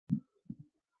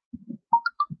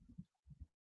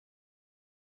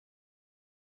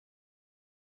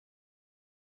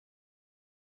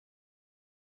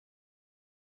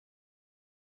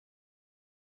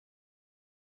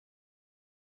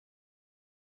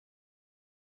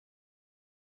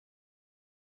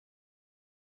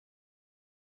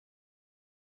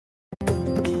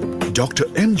Dr.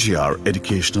 MGR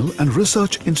Educational and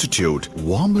Research Institute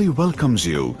warmly welcomes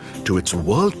you to its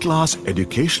world-class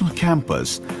educational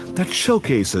campus that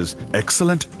showcases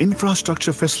excellent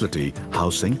infrastructure facility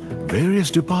housing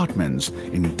various departments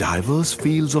in diverse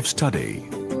fields of study.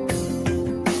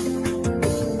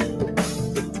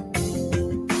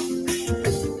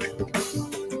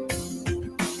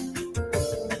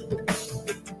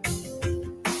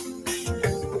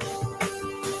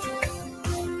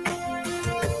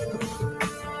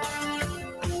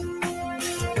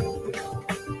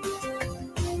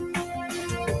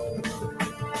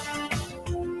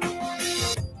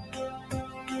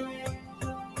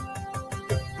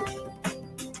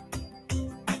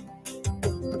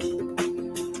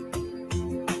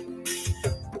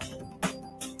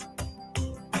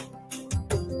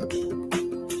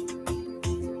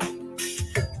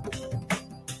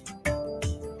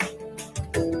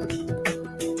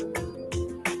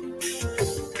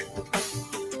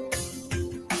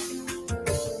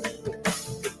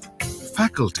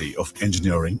 Faculty of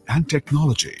Engineering and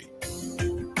Technology.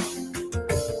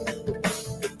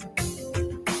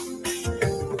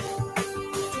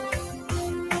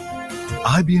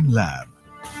 IBM Lab,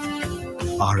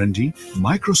 R&D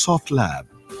Microsoft Lab,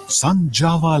 Sun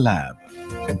Java Lab,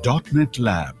 .NET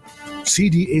Lab,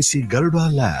 CDAC Garuda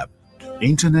Lab,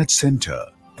 Internet Center,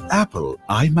 Apple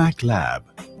iMac Lab,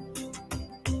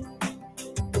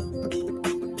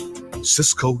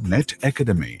 Cisco Net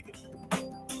Academy,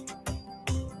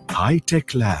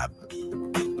 High-Tech Lab,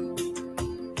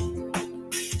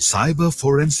 Cyber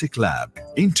Forensic Lab,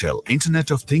 Intel Internet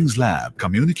of Things Lab,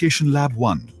 Communication Lab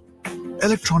 1,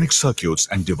 Electronic Circuits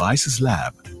and Devices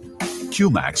Lab,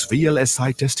 QMAX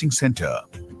VLSI Testing Center,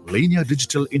 Linear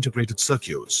Digital Integrated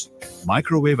Circuits,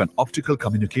 Microwave and Optical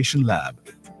Communication Lab,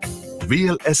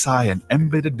 VLSI and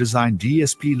Embedded Design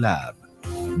DSP Lab,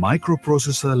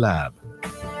 Microprocessor Lab,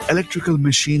 Electrical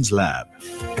Machines Lab,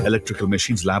 Electrical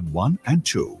Machines Lab 1 and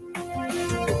 2.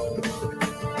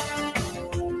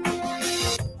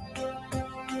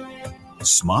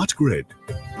 Smart Grid,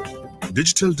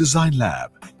 Digital Design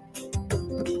Lab,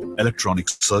 Electronic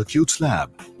Circuits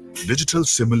Lab, Digital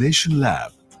Simulation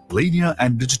Lab, Linear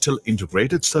and Digital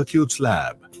Integrated Circuits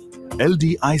Lab,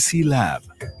 LDIC Lab,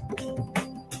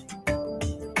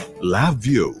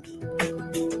 LabVIEW,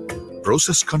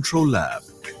 Process Control Lab,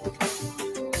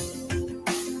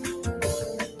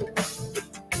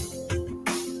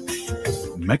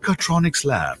 Mechatronics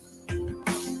Lab,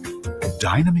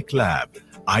 Dynamic Lab,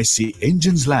 IC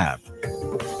Engines Lab,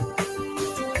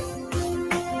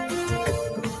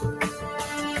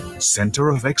 Center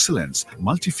of Excellence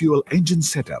Multi-Fuel Engine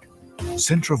Setup,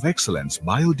 Center of Excellence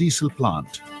Biodiesel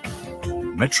Plant,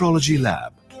 Metrology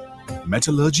Lab,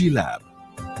 Metallurgy Lab,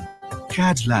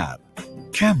 CAD Lab,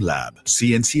 CAM Lab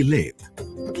CNC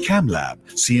Lathe, CAM Lab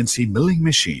CNC Milling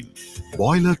Machine,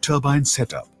 Boiler Turbine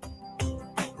Setup,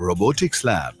 Robotics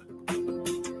Lab,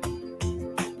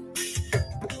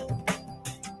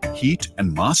 Heat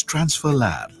and Mass Transfer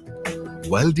Lab,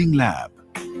 Welding Lab,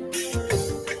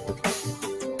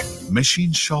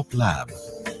 Machine Shop Lab,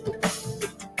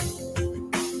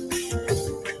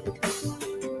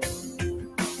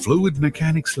 Fluid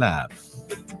Mechanics Lab,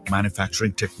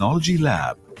 Manufacturing Technology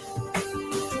Lab,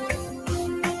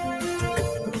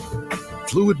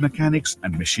 Fluid Mechanics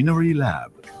and Machinery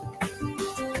Lab,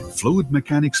 Fluid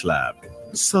Mechanics Lab,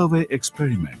 Survey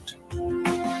Experiment,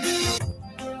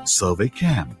 Survey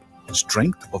Camp,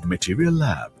 Strength of Material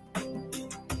Lab,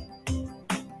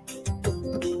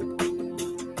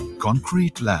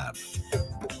 Concrete Lab,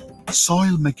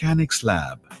 Soil Mechanics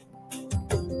Lab,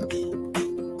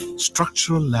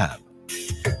 Structural Lab,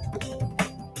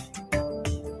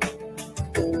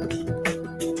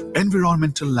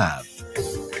 Environmental Lab,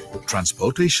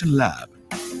 Transportation Lab,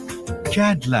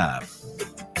 CAD Lab,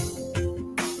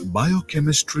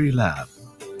 Biochemistry Lab,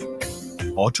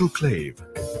 Autoclave,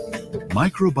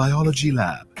 Microbiology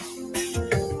Lab,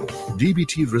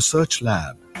 DBT Research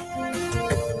Lab,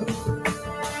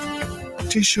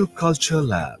 Tissue Culture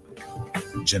Lab,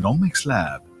 Genomics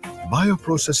Lab,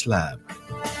 Bioprocess Lab,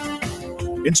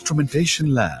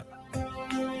 Instrumentation Lab,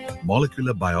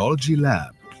 Molecular Biology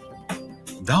Lab,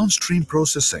 Downstream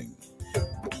Processing,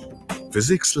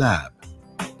 Physics Lab,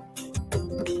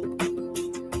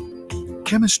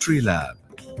 Chemistry Lab,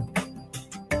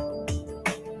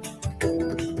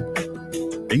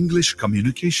 English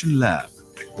Communication Lab,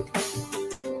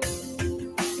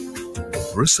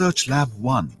 Research Lab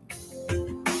 1,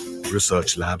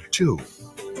 Research Lab 2,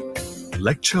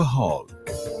 Lecture Hall,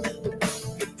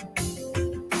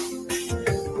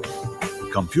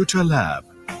 Computer Lab,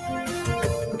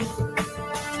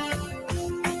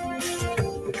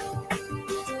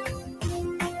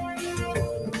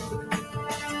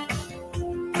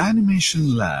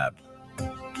 Animation Lab.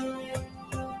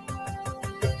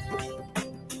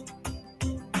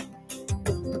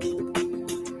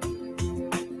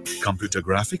 Computer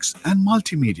Graphics and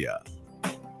Multimedia.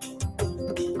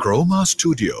 Chroma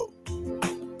Studio.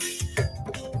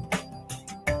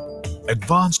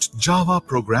 Advanced Java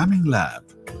Programming Lab.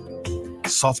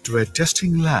 Software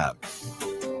Testing Lab.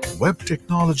 Web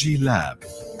Technology Lab.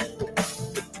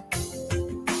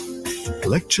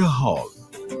 Lecture Hall.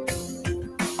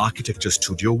 Architecture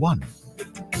Studio 1.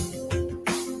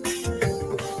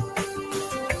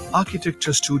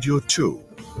 Architecture Studio 2.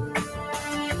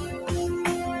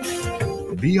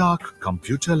 BARC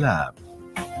Computer Lab.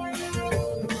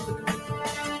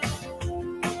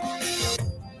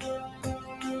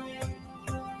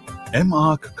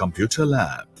 MARC Computer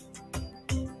Lab.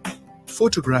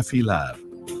 Photography Lab.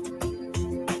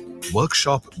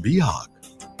 Workshop BARC.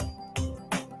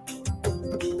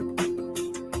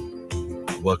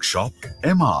 Workshop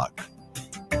MARC.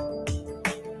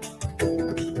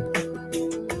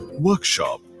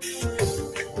 Workshop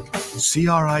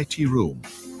CRIT Room.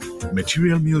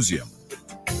 Material Museum.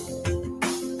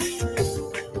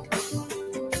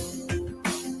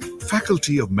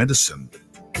 Faculty of Medicine.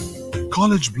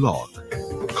 College Block.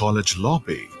 College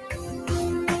Lobby.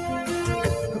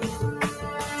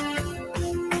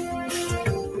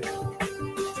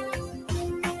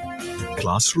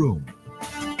 Classroom.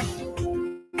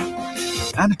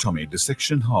 Anatomy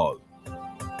Dissection Hall.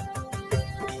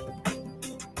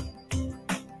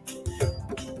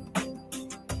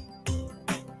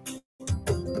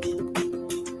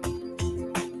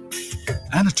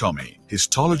 Anatomy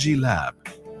Histology Lab.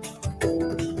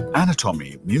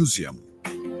 Anatomy Museum.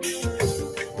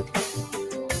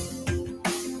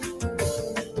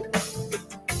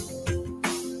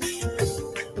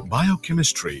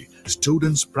 Biochemistry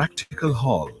Students Practical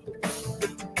Hall.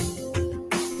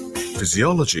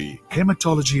 Physiology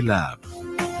Hematology Lab.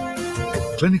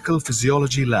 Clinical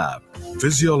Physiology Lab.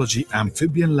 Physiology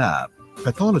Amphibian Lab.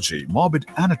 Pathology Morbid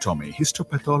Anatomy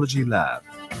Histopathology Lab.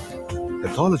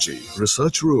 Pathology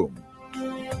Research Room.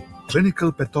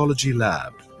 Clinical Pathology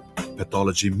Lab.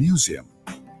 Pathology Museum.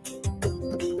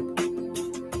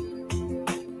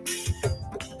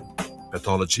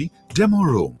 Pathology Demo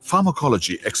Room.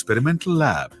 Pharmacology Experimental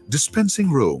Lab.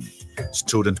 Dispensing Room.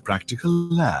 Student Practical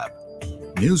Lab.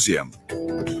 Museum.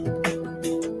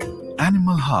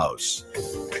 Animal House.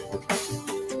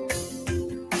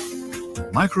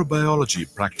 Microbiology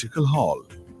Practical Hall.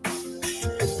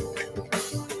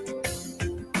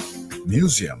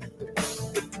 Museum.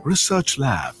 Research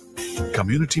Lab.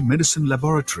 Community Medicine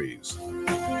Laboratories.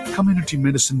 Community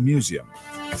Medicine Museum.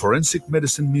 Forensic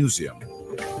Medicine Museum.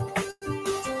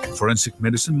 Forensic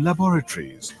Medicine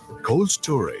Laboratories. Cold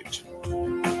Storage.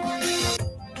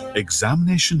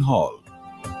 Examination Hall.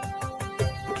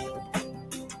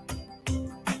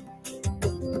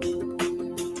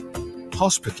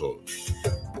 Hospital.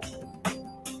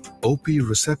 OP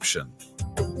Reception.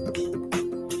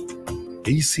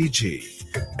 ECG.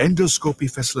 Endoscopy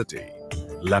Facility.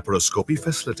 Laparoscopy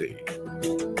Facility.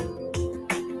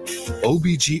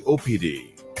 OBG OPD.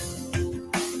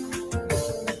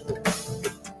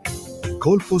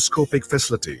 Colposcopic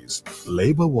Facilities.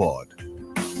 Labor Ward.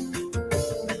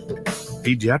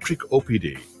 Pediatric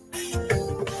OPD.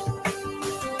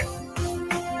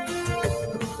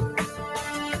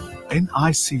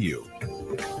 NICU.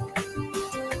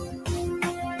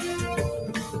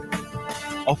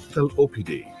 Optal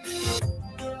OPD.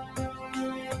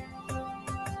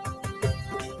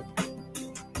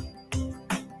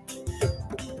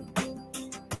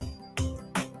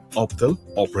 Optal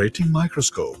Operating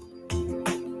Microscope.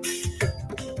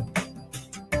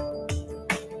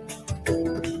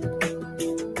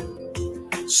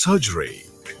 Surgery.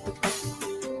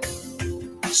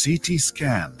 CT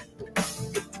scan.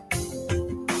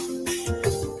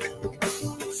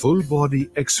 Full body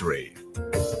X-ray.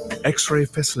 X-ray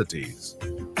facilities.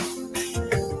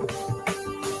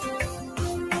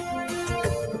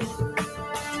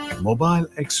 Mobile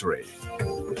X-ray.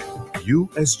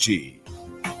 USG.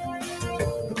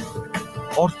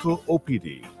 Ortho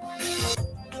OPD.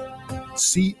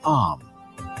 C-arm.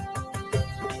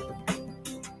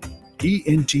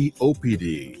 ENT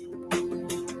OPD.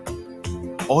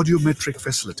 Audiometric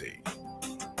facility.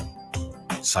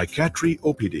 Psychiatry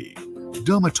OPD.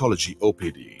 Dermatology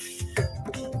OPD.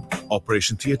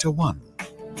 Operation Theatre 1.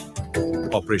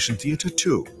 Operation Theatre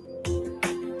 2.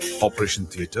 Operation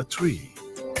Theatre 3.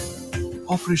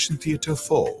 Operation Theatre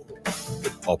 4.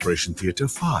 Operation Theatre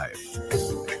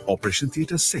 5. Operation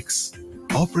Theatre 6.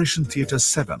 Operation Theatre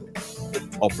 7.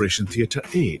 Operation Theatre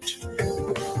 8.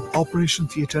 Operation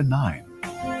Theatre 9.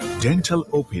 dental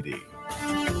OPD,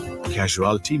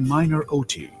 casualty minor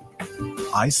OT,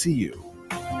 ICU,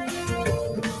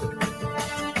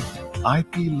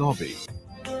 IP lobby,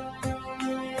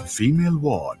 female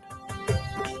ward,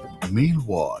 male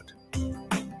ward,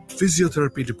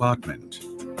 physiotherapy department,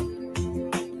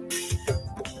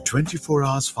 24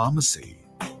 hours pharmacy,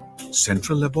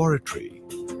 central laboratory,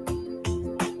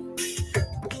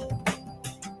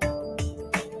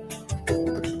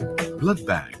 blood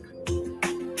bank,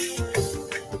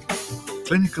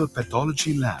 clinical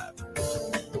pathology lab,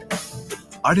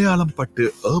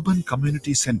 Adayalampattu Urban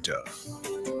Community Center,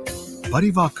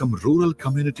 Parivakam Rural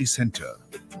Community Center,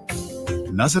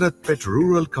 Nazareth Pet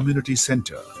Rural Community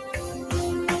Center,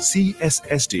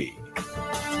 CSSD,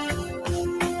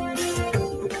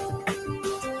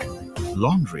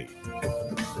 laundry,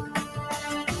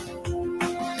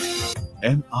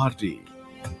 MRD,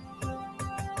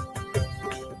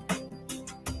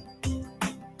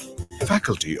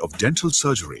 Faculty of Dental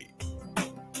Surgery,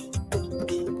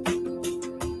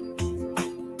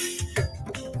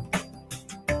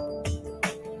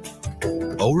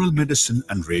 Oral Medicine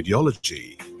and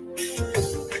Radiology,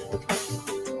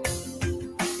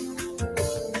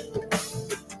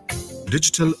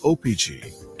 Digital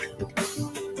OPG,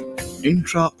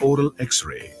 Intraoral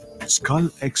X-ray, Skull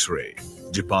X-ray,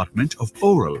 Department of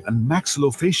Oral and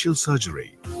Maxillofacial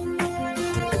Surgery,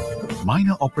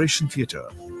 Minor Operation Theatre,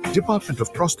 Department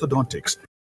of Prosthodontics.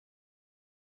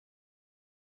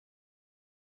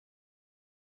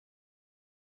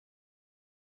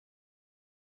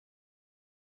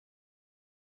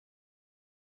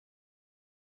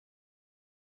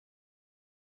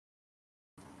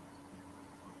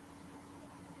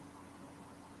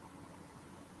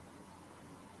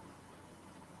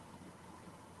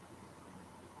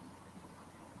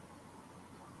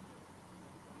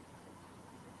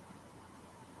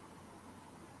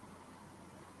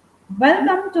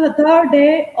 Welcome to the third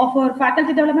day of our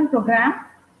faculty development program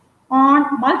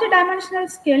on multidimensional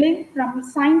scaling from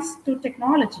science to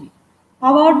technology,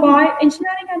 powered by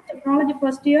Engineering and Technology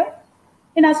first year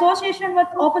in association with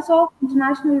Office of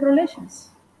International Relations.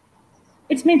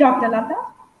 It's me, Dr. Lata.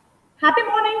 Happy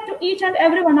morning to each and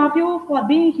every one of you for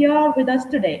being here with us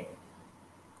today.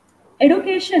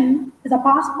 Education is a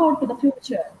passport to the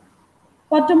future,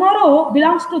 for tomorrow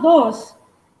belongs to those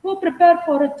who prepare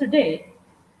for it today.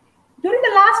 During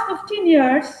the last 15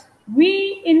 years,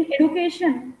 we in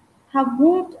education have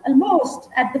moved almost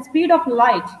at the speed of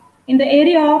light in the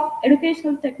area of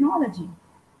educational technology.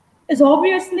 As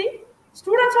obviously,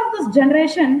 students of this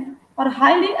generation are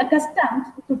highly accustomed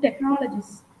to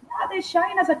technologies. Yeah, they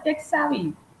shine as a tech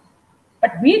savvy.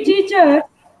 But we teachers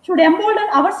should embolden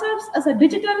ourselves as a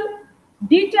digital,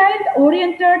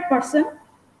 detailed-oriented person,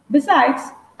 besides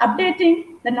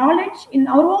updating the knowledge in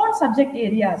our own subject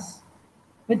areas.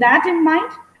 With that in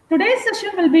mind, today's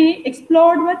session will be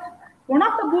explored with one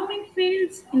of the booming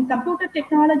fields in computer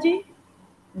technology,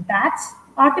 that's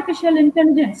artificial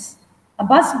intelligence, a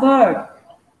buzzword,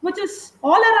 which is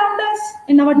all around us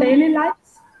in our daily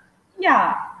lives.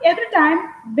 Yeah, every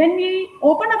time when we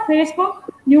open a Facebook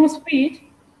news feed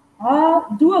or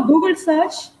do a Google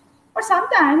search, or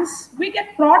sometimes we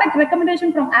get product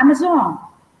recommendation from Amazon,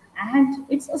 and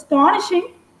it's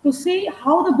astonishing to see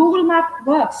how the Google map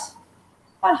works.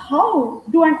 Or how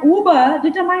do an Uber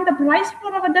determine the price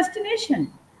for our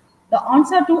destination? The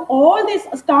answer to all these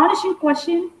astonishing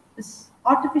questions is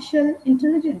artificial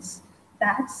intelligence.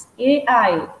 That's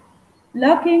AI,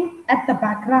 lurking at the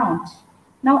background.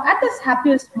 Now, at this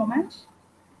happiest moment,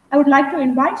 I would like to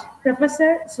invite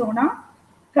Professor Sona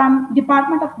from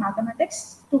Department of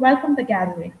Mathematics to welcome the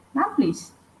gathering. Ma'am,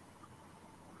 please.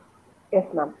 Yes,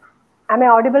 ma'am. Am I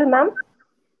audible, ma'am?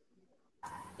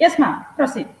 Yes, ma'am.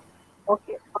 Proceed.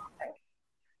 Okay.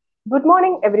 Good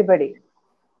morning, everybody.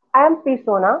 I am P.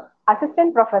 Sona,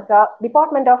 Assistant Professor,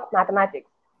 Department of Mathematics.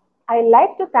 I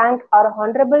like to thank our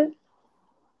Honorable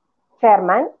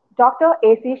Chairman, Dr.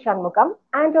 A.C. Shanmugam,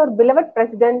 and our beloved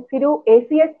President, Thiru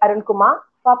A.C.S. Arunkumar,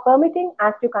 for permitting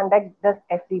us to conduct this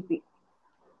FDP.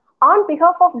 On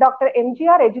behalf of Dr.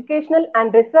 MGR Educational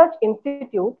and Research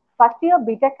Institute, first year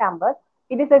BTech campus,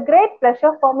 it is a great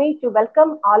pleasure for me to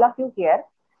welcome all of you here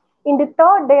in the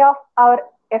third day of our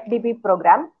FDP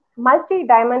program,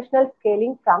 Multi-Dimensional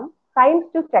Scaling from Science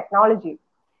to Technology,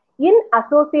 in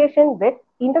association with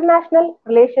International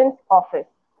Relations Office.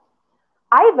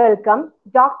 I welcome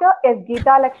Dr. S.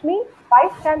 Geeta Lakshmi,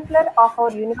 Vice Chancellor of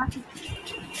our university,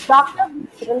 Dr. V.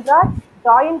 Civilraj,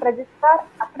 Joint Registrar,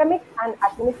 Academics and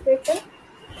Administration,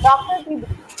 Dr. V.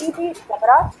 T.P.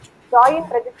 Devaraj,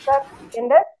 Joint Registrar,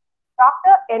 Indus,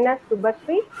 Dr. N.S.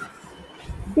 Subhasri,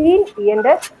 Dean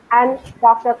E&S, and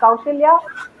Dr. Kaushalya,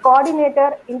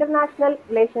 Coordinator, International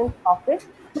Relations Office,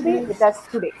 to be with us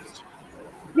today.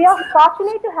 We are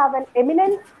fortunate to have an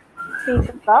eminent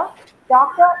speaker,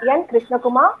 Dr. N.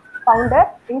 Krishnakumar, founder,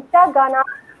 Instagana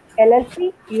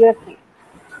LLC, USA,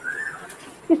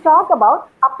 to talk about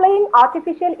applying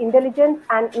artificial intelligence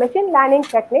and machine learning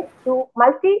techniques to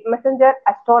multi-messenger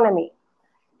astronomy.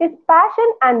 His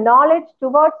passion and knowledge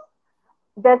towards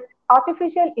this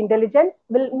artificial intelligence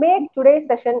will make today's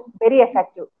session very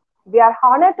effective. We are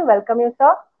honored to welcome you,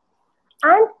 sir.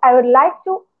 And I would like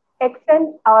to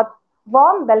extend our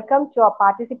warm welcome to our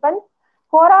participants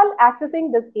who are all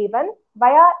accessing this event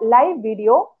via live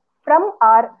video from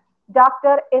our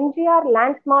Dr. MGR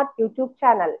Landsmart YouTube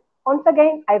channel. Once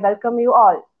again, I welcome you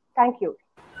all. Thank you.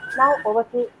 Now over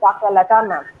to Dr. Lata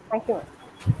ma'am. Thank you.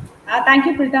 Thank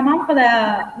you, Prita ma'am, for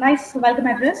the nice welcome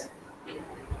address.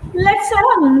 Let's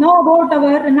all know about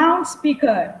our renowned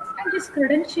speaker and his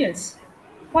credentials,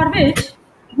 for which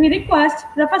we request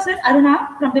Professor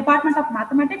Aruna from Department of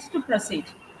Mathematics to proceed.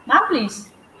 Ma'am, please.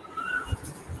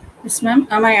 Yes, ma'am.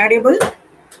 Am I audible?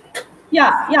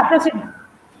 Yeah, proceed.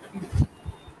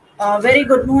 Very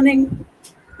good morning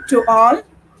to all.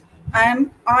 I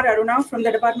am R. Aruna from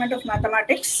the Department of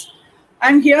Mathematics. I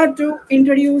am here to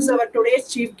introduce our today's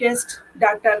chief guest,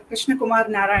 Dr. Krishnakumar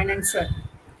Narayanan, sir.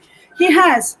 He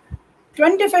has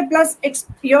 25 plus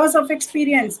years of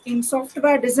experience in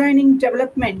software designing,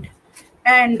 development,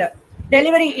 and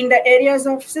delivery in the areas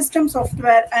of system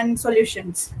software and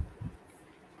solutions.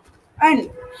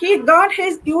 And he got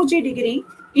his UG degree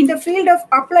in the field of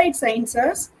applied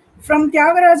sciences from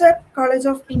Tyagaraja College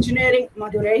of Engineering,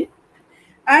 Madurai,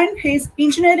 and his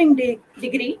engineering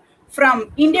degree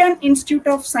from Indian Institute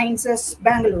of Sciences,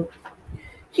 Bangalore.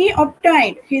 He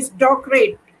obtained his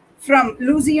doctorate from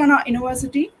Louisiana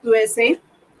University, USA,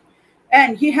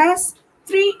 and he has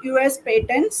 3 US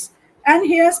patents, and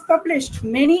he has published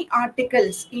many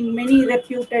articles in many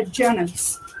reputed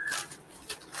journals.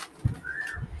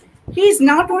 He is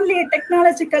not only a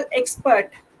technological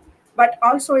expert, but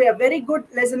also a very good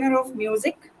listener of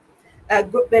music,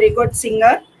 very good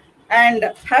singer,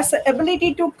 and has the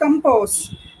ability to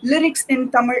compose lyrics in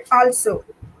Tamil also.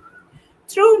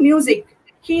 Through music,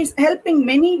 he is helping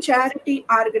many charity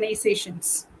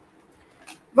organizations.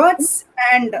 Words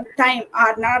and time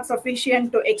are not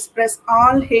sufficient to express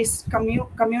all his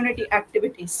community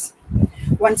activities.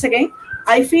 Once again,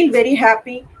 I feel very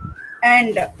happy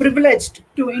and privileged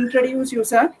to introduce you,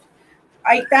 sir.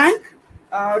 I thank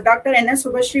Dr. N.S.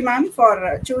 Subhashri ma'am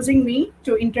for choosing me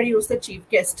to introduce the chief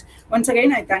guest. Once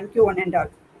again, I thank you one and all.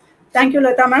 Thank you,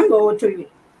 Lata ma'am. Over to you.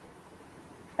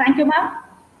 Thank you, ma'am.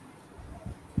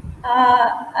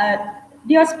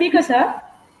 Dear speaker, sir.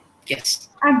 Yes.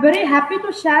 I'm very happy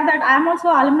to share that I am also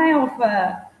alumni of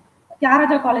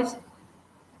Tyagaraja College.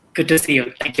 Good to see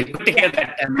you. Thank you. Good to hear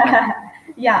that.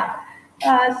 Yeah.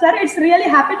 Sir, it's really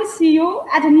happy to see you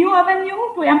as a new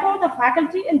avenue to empower the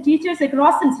faculty and teachers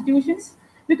across institutions,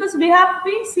 because we have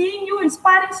been seeing you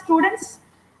inspiring students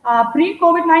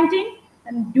pre-COVID-19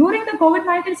 and during the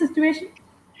COVID-19 situation.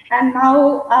 And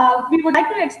now we would like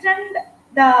to extend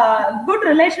the good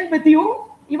relation with you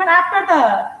even after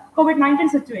the COVID-19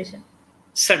 situation.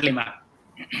 Certainly, ma'am.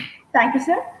 Thank you,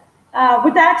 sir.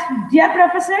 With that, dear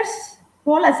professors,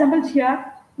 all assembled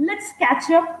here, let's catch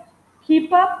up,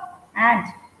 keep up, and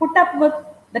put up with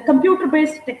the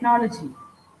computer-based technology.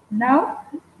 Now,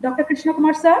 Dr.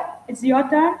 Krishnakumar, sir, it's your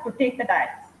turn to take the dial.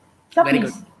 So Very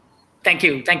please. good. Thank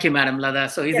you. Thank you, Madam Lada.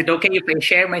 So is it okay if I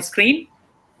share my screen?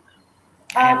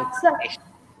 Sir.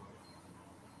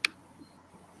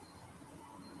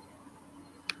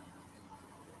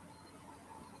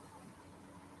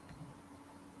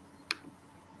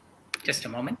 Just a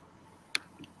moment.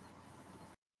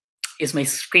 Is my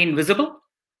screen visible?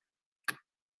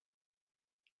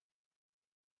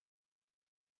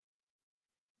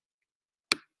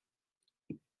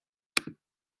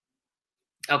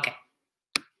 Okay.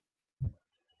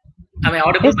 Am I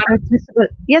audible? Yes, sir, it's visible.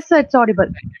 Yes, sir, it's audible.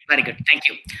 Very good. Thank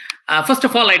you. First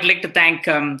of all, I'd like to thank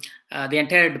the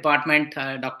entire department,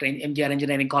 Dr. MGR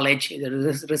Engineering College,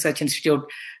 the Research Institute.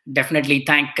 Definitely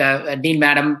thank Dean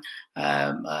Madam,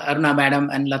 Aruna Madam,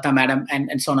 and Lata Madam,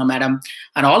 and Sona Madam,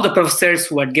 and all the professors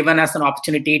who had given us an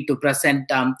opportunity to present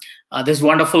this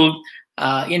wonderful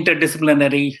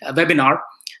interdisciplinary webinar.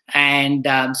 And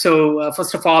so,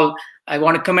 first of all, I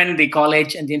want to commend the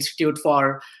college and the institute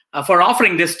for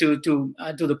offering this to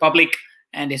the public,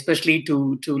 and especially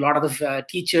to a lot of the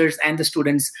teachers and the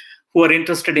students who are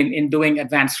interested in doing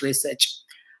advanced research.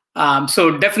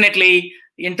 So definitely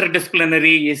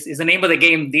interdisciplinary is the name of the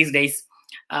game these days.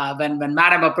 when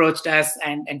Madam approached us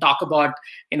and talk about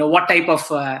what type of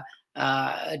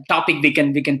topic we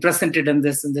can present it in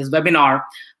this webinar,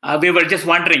 we were just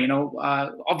wondering,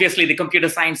 obviously the computer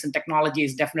science and technology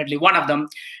is definitely one of them,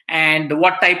 and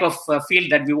what type of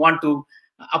field that we want to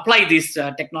apply these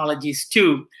technologies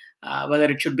to, whether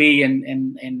it should be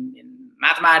in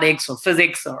mathematics or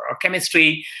physics or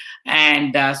chemistry.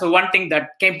 And so one thing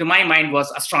that came to my mind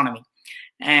was astronomy.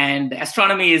 And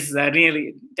astronomy is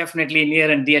really definitely near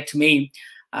and dear to me.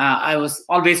 I was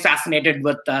always fascinated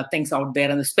with things out there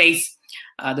in the space,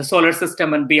 the solar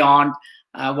system and beyond,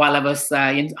 while I was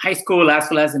in high school as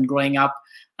well as in growing up.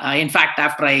 In fact,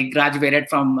 after I graduated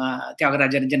from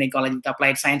Tyagaraja Engineering College with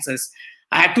Applied Sciences,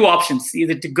 I had two options: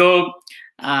 either to go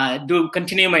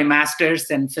continue my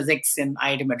master's in physics in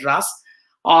IIT Madras,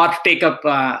 or to take up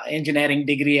engineering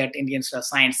degree at Indian Institute of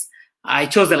Science. I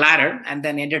chose the latter, and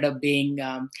then ended up being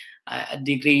a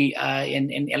degree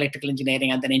in electrical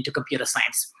engineering, and then into computer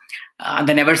science. And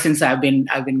then ever since, I've been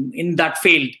in that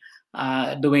field,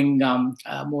 doing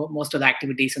most of the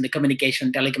activities in the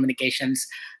communication, telecommunications,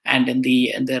 and in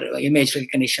the image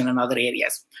recognition and other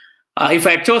areas. If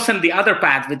I had chosen the other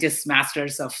path, which is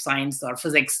Masters of Science or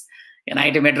Physics in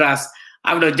IIT Madras,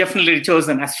 I would have definitely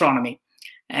chosen astronomy.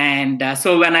 And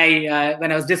so when I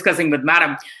was discussing with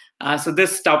Madam, so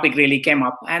this topic really came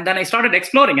up, and then I started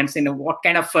exploring and seeing what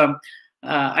kind of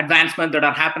advancement that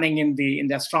are happening in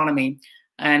the astronomy,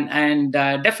 and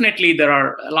definitely there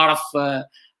are a lot of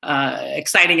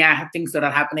exciting things that are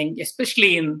happening,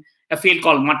 especially in a field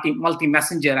called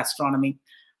multi-messenger astronomy.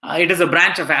 It is a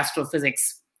branch of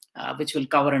astrophysics, which we'll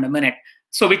cover in a minute.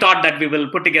 So we thought that we will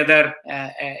put together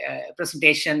a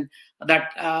presentation that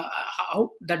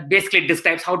that basically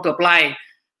describes how to apply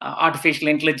artificial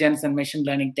intelligence and machine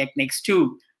learning techniques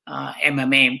to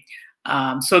MMA.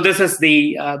 So this is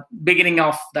the beginning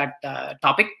of that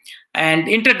topic. And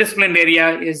interdisciplinary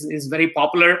area is very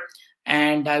popular.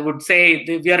 And I would say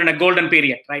we are in a golden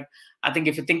period, right? I think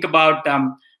if you think about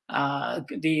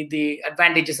the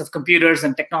advantages of computers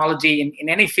and technology in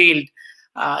any field,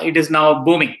 it is now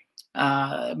booming.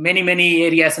 Many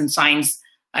areas in science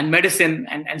and medicine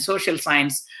and social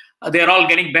science, they're all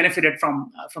getting benefited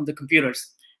from the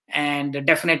computers. And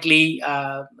definitely,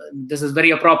 this is very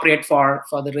appropriate for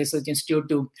the research institute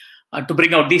to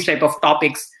bring out these type of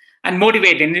topics and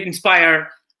motivate and inspire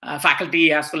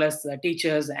faculty as well as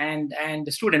teachers and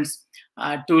the students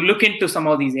to look into some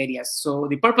of these areas. So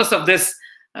the purpose of this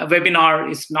webinar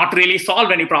is not really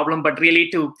solve any problem, but really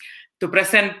to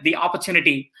present the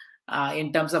opportunity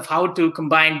in terms of how to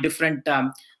combine different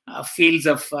fields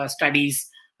of studies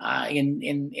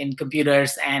in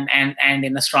computers and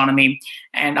in astronomy,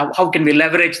 and how can we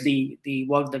leverage the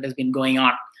work that has been going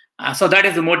on. So that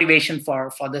is the motivation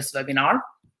for this webinar.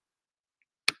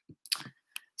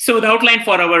 So the outline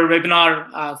for our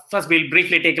webinar, first we'll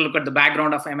briefly take a look at the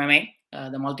background of MMA,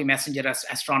 the multi-messenger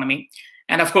astronomy,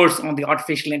 and of course on the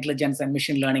artificial intelligence and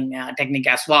machine learning technique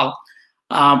as well.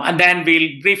 And then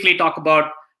we'll briefly talk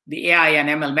about the AI and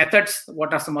ML methods.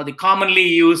 What are some of the commonly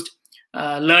used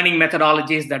learning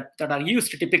methodologies that are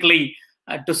used typically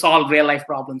to solve real-life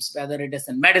problems, whether it is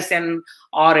in medicine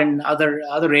or in other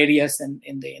areas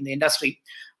in the industry,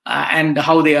 and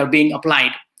how they are being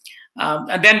applied.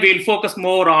 And then we'll focus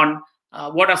more on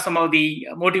what are some of the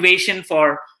motivation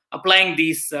for applying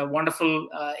these wonderful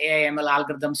AI/ML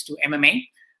algorithms to MMA.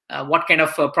 What kind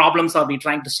of problems are we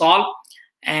trying to solve?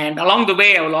 And along the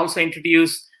way, I will also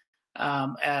introduce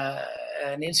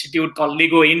an institute called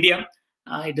LIGO India.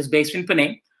 It is based in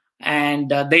Pune, and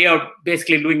they are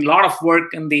basically doing a lot of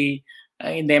work in the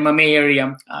MMA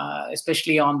area,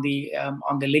 especially on the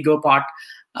LIGO part.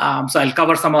 So I'll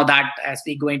cover some of that as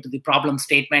we go into the problem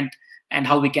statement and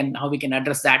how we can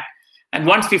address that. And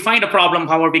once we find a problem,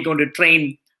 how are we going to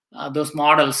train those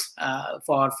models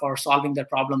for solving the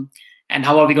problem, and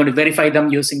how are we going to verify them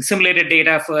using simulated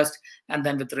data first and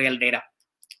then with real data.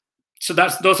 So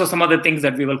those are some of the things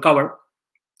that we will cover.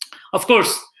 Of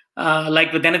course,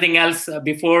 like with anything else,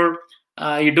 before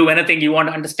you do anything, you want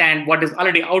to understand what is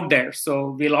already out there.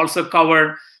 So we'll also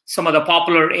cover some of the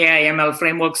popular AI/ML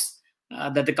frameworks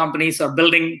that the companies are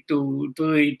building to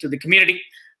the community,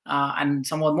 and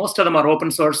most of them are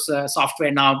open source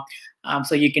software now.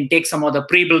 So you can take some of the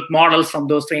pre-built models from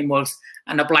those frameworks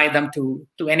and apply them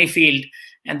to any field,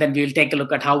 and then we'll take a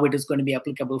look at how it is going to be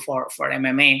applicable for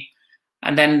MMA.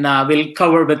 And then we'll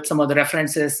cover with some of the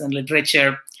references and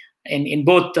literature in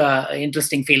both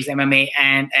interesting fields, MMA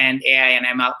and AI and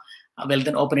ML. We'll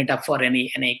then open it up for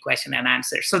any question and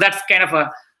answer. So that's kind of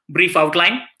a brief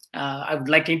outline. I would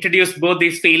like to introduce both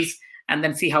these fields and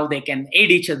then see how they can aid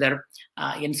each other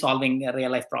in solving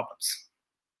real-life problems.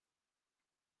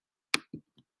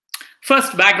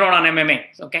 first, background on MMA.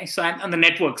 Okay, so and the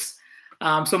networks.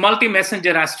 So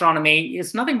multi-messenger astronomy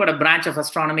is nothing but a branch of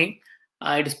astronomy.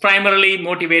 It is primarily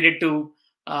motivated to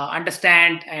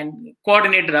understand and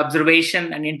coordinated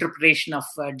observation and interpretation of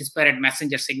disparate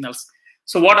messenger signals.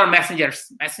 So what are messengers?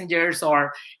 Messengers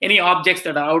are any objects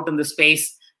that are out in the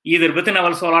space, either within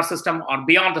our solar system or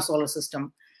beyond the solar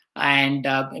system. And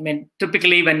I mean,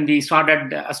 typically when we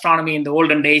started astronomy in the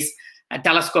olden days, a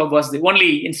telescope was the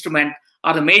only instrument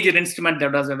or the major instrument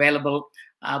that was available.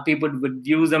 People would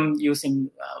use them using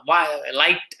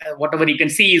light. Whatever you can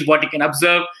see is what you can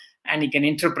observe and you can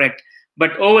interpret.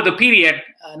 But over the period,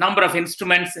 a number of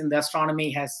instruments in the astronomy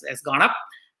has gone up.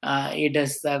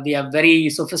 We have very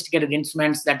sophisticated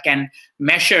instruments that can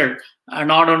measure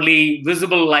not only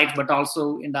visible light, but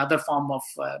also in the other form of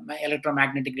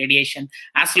electromagnetic radiation,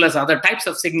 as well as other types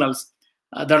of signals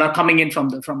that are coming in from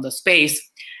the space.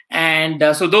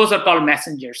 And so those are called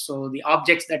messengers. So the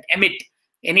objects that emit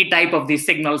any type of these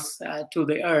signals to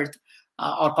the Earth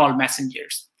are called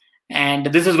messengers. And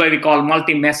this is why we call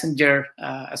multi-messenger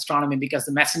astronomy, because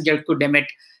the messenger could emit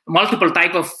multiple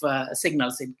type of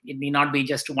signals. It need not be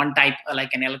just one type,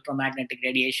 like an electromagnetic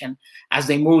radiation. As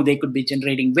they move, they could be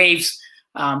generating waves.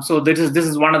 So this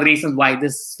is one of the reasons why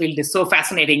this field is so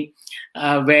fascinating,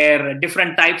 where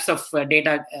different types of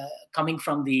data coming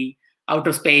from the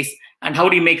outer space, and how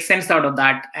do you make sense out of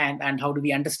that, and how do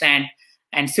we understand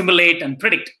and simulate and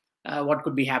predict what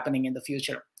could be happening in the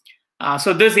future.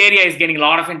 So this area is getting a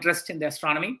lot of interest in the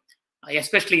astronomy,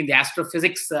 especially in the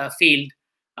astrophysics field.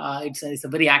 It's a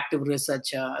very active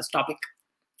research topic.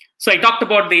 So I talked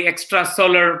about the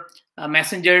extrasolar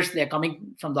messengers. They're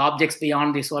coming from the objects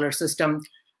beyond the solar system.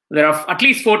 There are at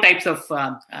least 4 types of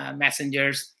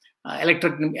messengers.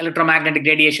 Electromagnetic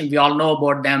radiation, we all know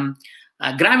about them.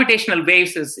 Gravitational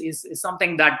waves is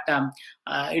something that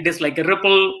it is like a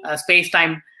ripple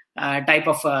space-time type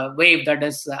of wave that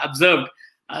is observed.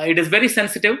 It is very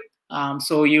sensitive,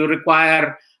 so you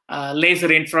require laser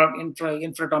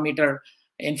interferometer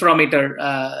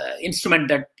instrument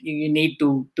that you need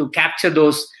to capture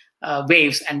those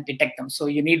waves and detect them. So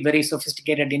you need very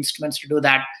sophisticated instruments to do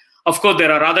that. Of course,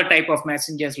 there are other type of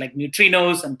messengers like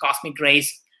neutrinos and cosmic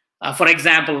rays. For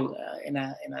example, in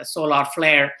a solar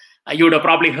flare, you would have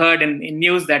probably heard in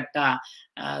news that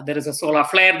there is a solar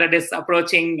flare that is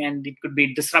approaching, and it could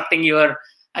be disrupting your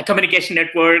communication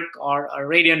network or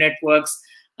radio networks.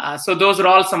 So those are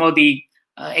all some of the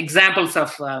examples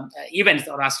of events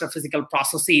or astrophysical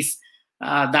processes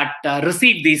that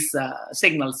receive these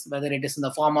signals, whether it is in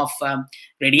the form of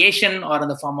radiation or in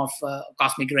the form of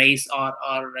cosmic rays or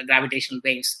gravitational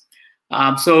waves.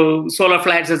 So solar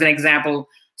flares is an example.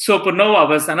 Supernova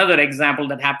was another example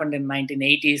that happened in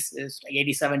 1980s,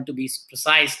 87 to be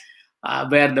precise,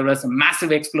 where there was a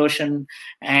massive explosion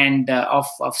and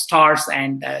of stars,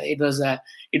 and it was a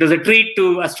treat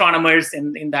to astronomers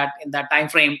in that time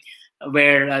frame,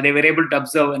 where they were able to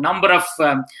observe a number of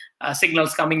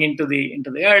signals coming into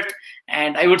the Earth.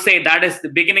 And I would say that is the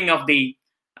beginning of the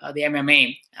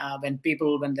MMA, when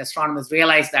the astronomers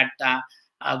realized that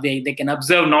they can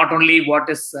observe not only what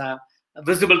is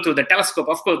visible through the telescope.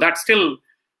 Of course, that still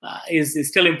is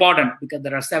still important, because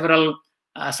there are several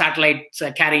satellites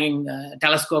carrying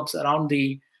telescopes around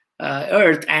the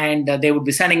Earth, and they would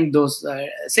be sending those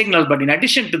signals. But in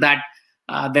addition to that,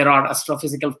 there are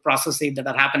astrophysical processes that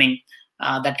are happening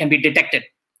that can be detected.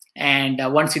 And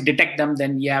once you detect them,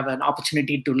 then you have an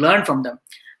opportunity to learn from them.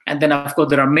 And then, of course,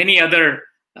 there are many other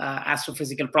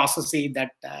astrophysical processes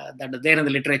that are there in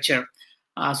the literature.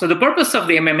 So the purpose of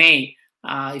the MMA,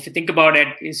 if you think about it,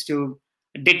 is to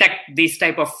detect these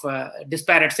type of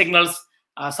disparate signals.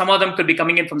 Some of them could be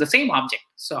coming in from the same object.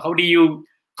 So how do you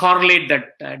correlate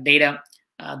that data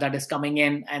that is coming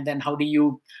in, and then how do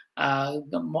you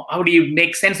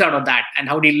make sense out of that, and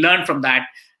how do you learn from that,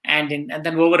 and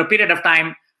then over a period of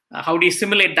time, how do you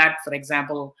simulate that? For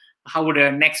example, how would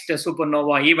a next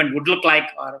supernova event would look like,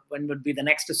 or when would be the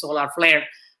next solar flare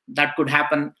that could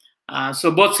happen?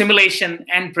 So both simulation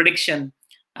and prediction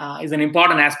is an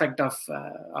important aspect of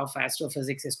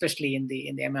astrophysics, especially in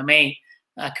the MMA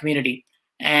community.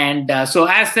 And so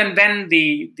as and when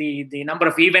the number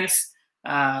of events,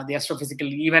 the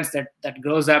astrophysical events that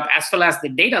grows up, as well as the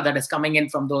data that is coming in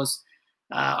from those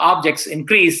objects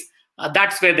increase,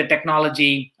 that's where the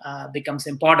technology becomes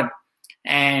important.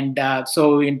 And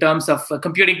so in terms of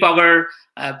computing power,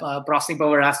 processing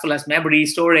power, as well as memory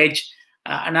storage,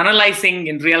 and analyzing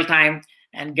in real time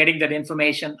and getting that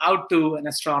information out to an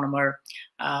astronomer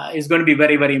is going to be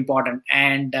very, very important.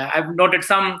 And I've noted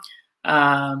some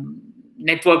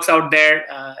networks out there.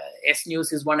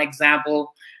 S-News is one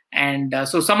example, And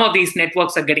so some of these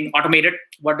networks are getting automated.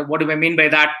 What do I mean by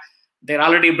that? They're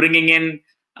already bringing in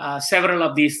several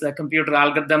of these computer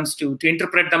algorithms to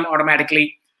interpret them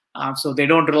automatically. So they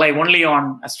don't rely only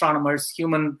on astronomers,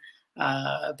 human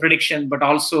prediction, but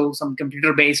also some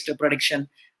computer-based prediction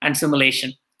and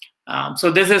simulation.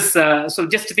 So this is so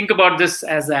just to think about this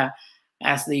as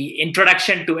the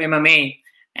introduction to MMA,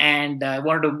 and I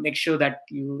wanted to make sure that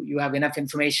you have enough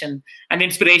information and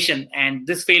inspiration. And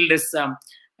this field is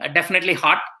definitely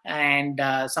hot, and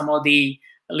some of the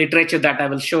literature that I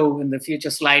will show in the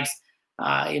future slides.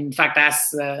 In fact, as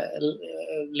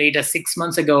late as 6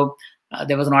 months ago,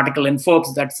 there was an article in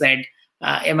Forbes that said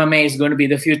MMA is going to be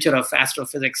the future of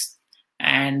astrophysics,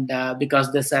 and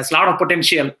because this has a lot of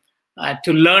potential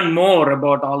to learn more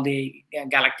about all the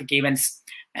galactic events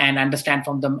and understand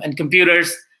from them. And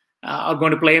computers are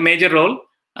going to play a major role.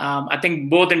 I think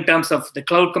both in terms of the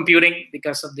cloud computing,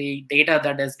 because of the data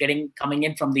that is coming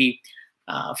in from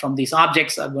these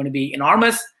objects are going to be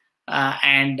enormous,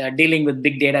 and dealing with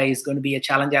big data is going to be a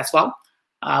challenge as well.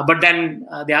 But then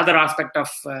the other aspect of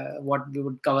what we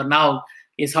would cover now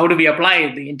is how do we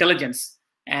apply the intelligence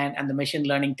and the machine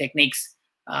learning techniques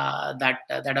that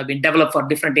have been developed for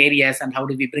different areas, and how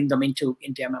do we bring them into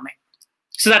MMA.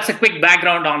 So that's a quick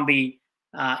background on the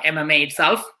MMA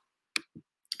itself.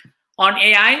 On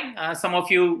AI, some of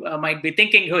you might be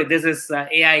thinking, oh, this is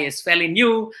AI is fairly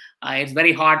new. It's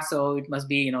very hot, so it must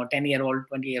be 10-year-old,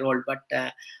 20-year-old. But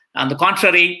on the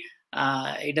contrary,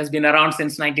 it has been around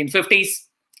since 1950s.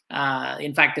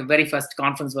 In fact, the very first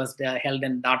conference was held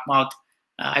in Dartmouth.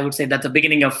 I would say that's the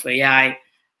beginning of AI.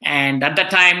 And at that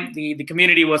time, the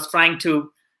community was trying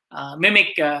to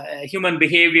mimic human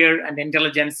behavior and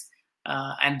intelligence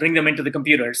and bring them into the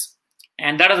computers.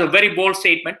 And that was a very bold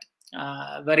statement.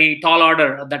 Very tall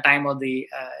order at the time of the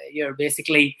year.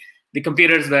 Basically, the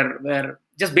computers were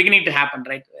just beginning to happen,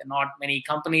 right? Not many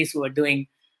companies who were doing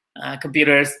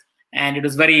computers, and it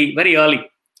was very, very early.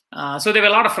 So there were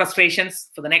a lot of frustrations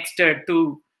for the next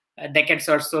 2 decades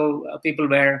or so. People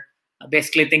were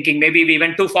basically thinking maybe we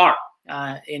went too far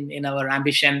in our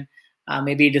ambition.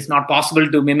 Maybe it is not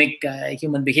possible to mimic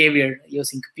human behavior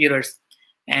using computers,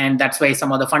 and that's why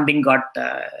some of the funding got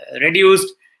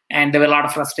reduced. And there were a lot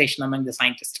of frustration among the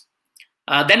scientists.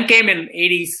 Then came in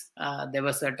 80s, there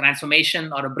was a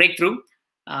transformation or a breakthrough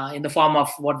in the form of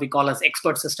what we call as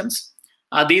expert systems.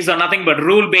 These are nothing but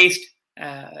rule-based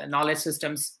knowledge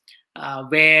systems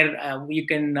where you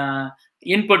can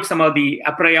input some of the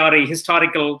a priori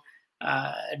historical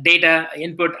data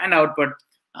input and output.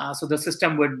 So the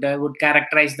system would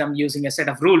characterize them using a set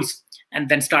of rules and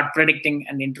then start predicting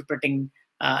and interpreting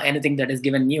anything that is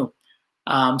given new.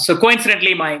 So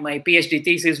coincidentally, my PhD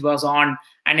thesis was on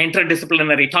an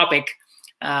interdisciplinary topic.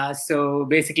 So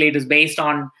basically, it is based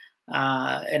on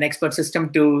an expert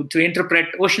system to interpret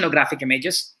oceanographic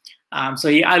images. So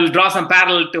I'll draw some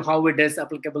parallel to how it is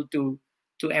applicable to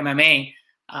MMA.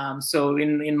 So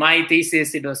in my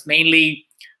thesis, it was mainly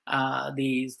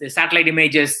the satellite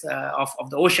images of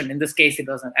the ocean. In this case, it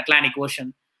was an Atlantic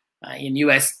Ocean in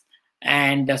US.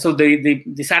 And so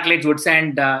the satellites would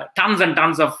send tons and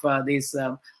tons of these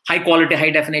high quality, high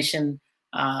definition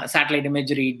satellite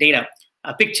imagery data,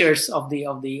 pictures of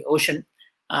the ocean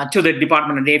to the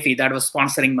Department of Navy that was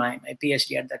sponsoring my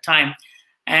PhD at that time.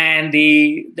 And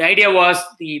the idea was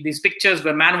these pictures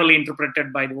were manually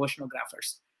interpreted by the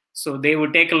oceanographers. So they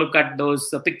would take a look at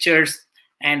those pictures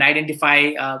and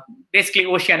identify basically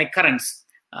oceanic currents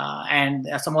and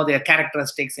some of their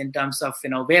characteristics in terms of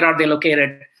where are they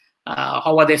located,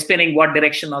 how are they spinning, what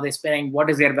direction are they spinning, what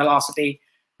is their velocity,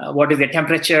 what is their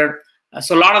temperature.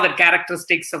 So a lot of the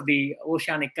characteristics of the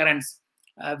oceanic currents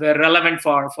were relevant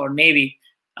for Navy,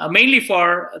 mainly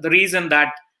for the reason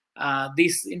that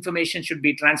this information should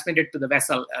be transmitted to the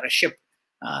vessel or a ship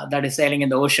that is sailing in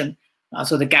the ocean.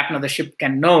 So the captain of the ship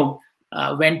can know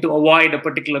when to avoid a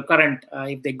particular current.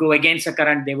 If they go against a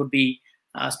current, they would be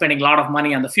spending a lot of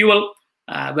money on the fuel,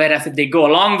 whereas if they go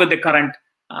along with the current,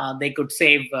 they could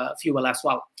save fuel as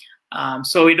well.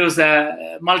 So it was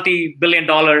a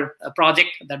multi-billion-dollar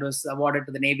project that was awarded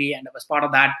to the Navy, and I was part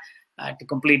of that to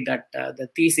complete that the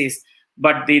thesis.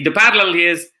 But the parallel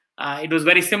is it was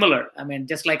very similar. I mean,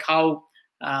 just like how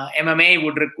MMA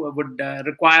would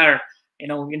require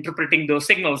interpreting those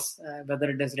signals, whether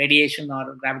it is radiation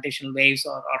or gravitational waves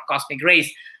or cosmic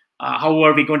rays. How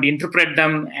are we going to interpret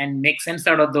them and make sense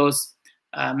out of those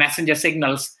messenger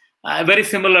signals? A very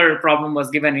similar problem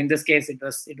was given. In this case, it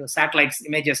was satellites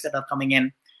images that are coming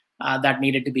in that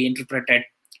needed to be interpreted.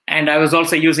 And I was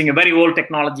also using a very old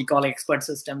technology called expert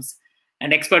systems.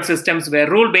 And expert systems were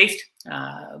rule-based,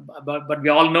 but we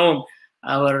all know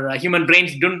our human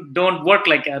brains don't work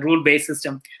like a rule-based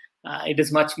system. It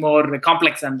is much more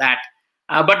complex than that.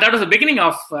 But that was the beginning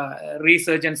of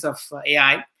resurgence of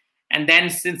AI. And then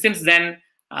since then,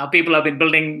 people have been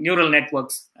building neural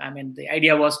networks. I mean, the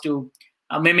idea was to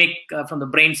mimic from the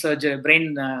brain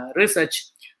research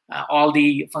all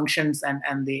the functions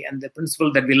and the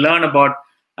principle that we learn about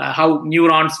how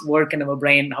neurons work in our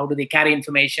brain, how do they carry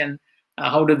information,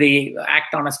 how do they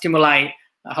act on a stimuli,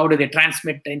 how do they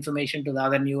transmit the information to the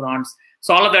other neurons.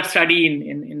 So all of that study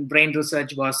in brain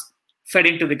research was fed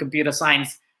into the computer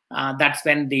science. That's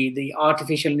when the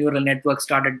artificial neural networks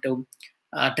started to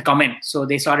come in. So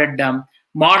they started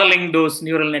modeling those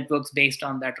neural networks based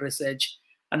on that research.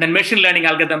 And then machine learning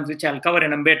algorithms, which I'll cover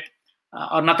in a bit,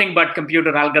 are nothing but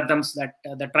computer algorithms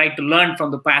that try to learn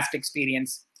from the past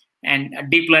experience. And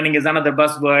deep learning is another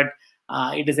buzzword.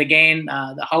 It is again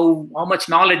how much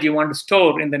knowledge you want to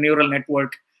store in the neural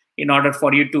network in order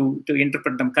for you to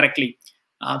interpret them correctly.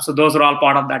 So those are all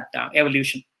part of that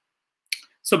evolution.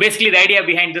 So basically, the idea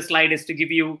behind this slide is to give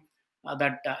you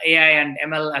that AI and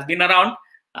ML has been around,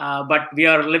 but we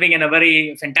are living in a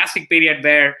very fantastic period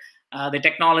where the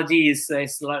technology is a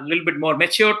little bit more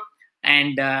mature.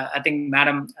 And I think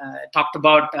Madam talked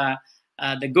about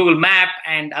the Google Map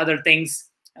and other things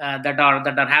that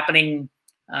are happening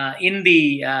in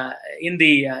the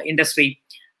industry.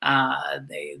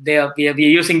 We are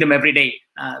using them every day,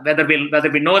 whether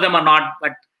we know them or not,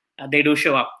 but they do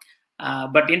show up.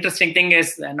 But interesting thing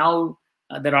is now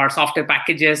there are software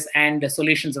packages and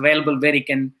solutions available where you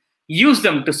can use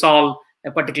them to solve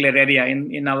a particular area.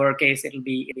 In our case, it'll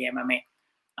be the MMA.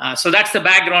 So that's the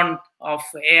background of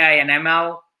AI and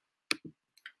ML. A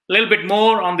little bit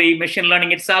more on the machine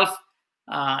learning itself.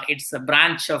 It's a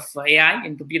branch of AI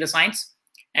in computer science,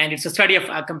 and it's a study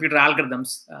of computer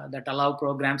algorithms that allow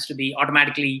programs to be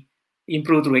automatically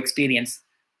improved through experience.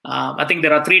 I think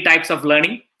there are three types of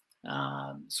learning: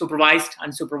 supervised,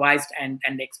 unsupervised,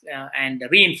 and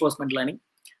reinforcement learning.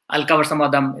 I'll cover some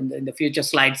of them in the future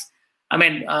slides. I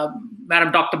mean,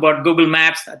 Madam talked about Google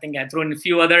Maps. I think I threw in a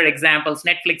few other examples.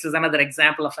 Netflix is another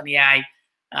example of an AI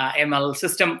ML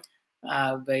system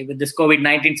with this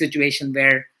COVID-19 situation,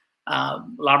 where a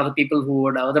lot of the people who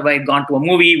would otherwise gone to a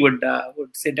movie would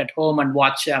sit at home and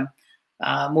watch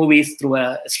movies through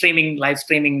a live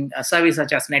streaming service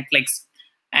such as Netflix.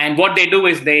 And what they do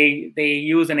is they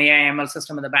use an AI ML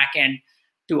system in the back end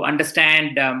to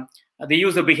understand the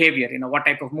user behavior. You know, what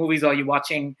type of movies are you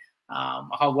watching?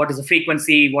 What is the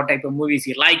frequency? What type of movies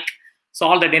you like? So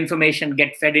all that information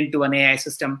get fed into an AI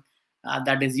system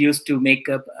that is used to make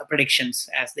predictions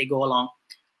as they go along.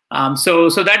 So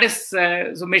that is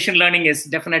so machine learning is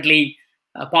definitely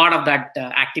a part of that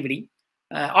activity.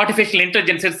 Artificial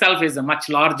intelligence itself is a much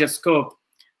larger scope,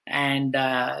 and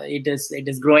it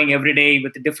is growing every day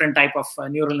with a different type of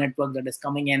neural network that is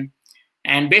coming in.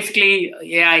 And basically,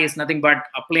 AI is nothing but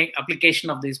application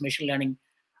of these machine learning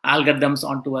algorithms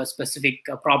onto a specific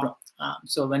problem.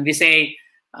 So when we say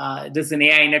this is an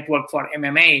AI network for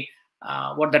MMA,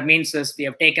 what that means is we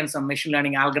have taken some machine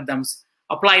learning algorithms,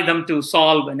 apply them to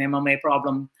solve an MMA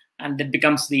problem, and it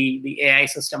becomes the AI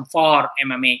system for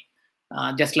MMA.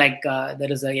 Just like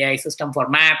there is an AI system for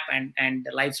map and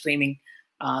live streaming,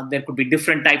 there could be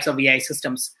different types of AI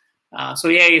systems. So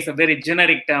AI is a very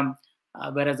generic term,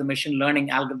 whereas the machine learning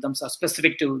algorithms are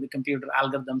specific to the computer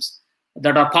algorithms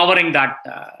that are powering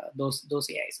those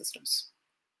AI systems.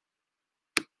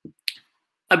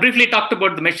 I briefly talked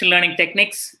about the machine learning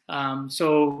techniques.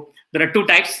 So there are two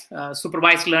types: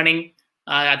 supervised learning.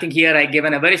 I think here I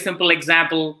given a very simple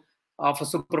example of a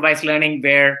supervised learning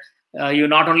where you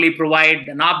not only provide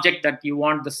an object that you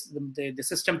want the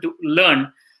system to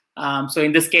learn. So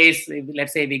in this case,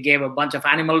 let's say we gave a bunch of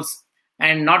animals,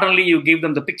 and not only you give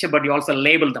them the picture, but you also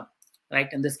label them. Right.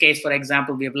 In this case, for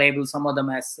example, we have labeled some of them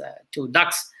as 2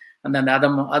 ducks, and then the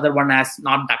other one as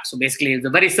not ducks. So basically, it's a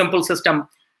very simple system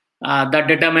that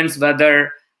determines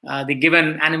whether the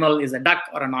given animal is a duck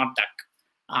or a not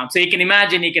duck. So you can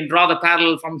imagine, you can draw the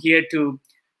parallel from here to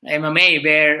MMA,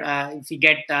 where if you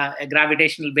get a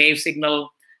gravitational wave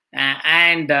signal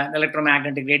and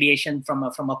electromagnetic radiation from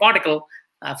a particle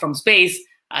from space,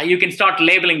 you can start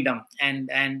labeling them. And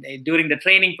during the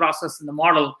training process in the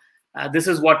model, this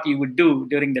is what you would do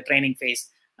during the training phase.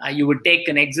 You would take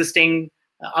an existing,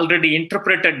 already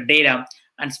interpreted data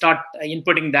and start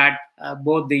inputting that,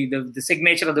 both the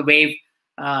signature of the wave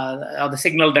or the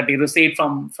signal that you received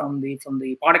from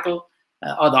the particle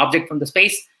or the object from the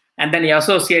space, and then you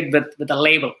associate with a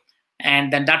label.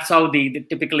 And then that's how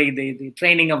typically the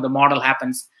training of the model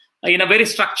happens in a very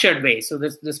structured way. So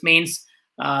this means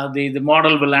the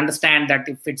model will understand that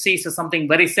if it sees something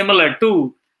very similar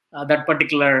to that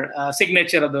particular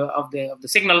signature of the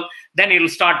signal, then it will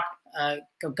start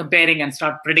comparing and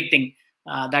start predicting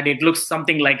that it looks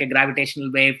something like a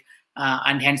gravitational wave,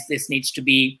 and hence this needs to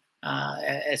be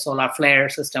a solar flare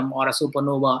system or a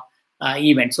supernova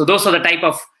event. So those are the type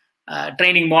of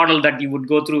training model that you would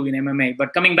go through in MMA.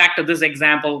 But coming back to this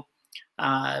example,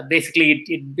 basically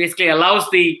it basically allows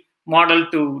the model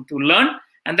to learn,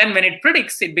 and then when it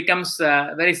predicts, it becomes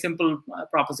a very simple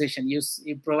proposition. You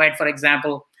provide, for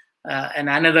example,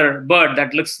 another bird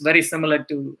that looks very similar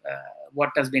to what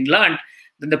has been learned.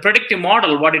 Then the predictive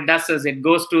model, what it does is it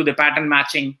goes through the pattern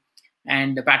matching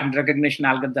and the pattern recognition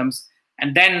algorithms,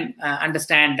 and then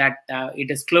understand that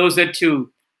it is closer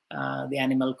to the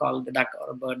animal called the duck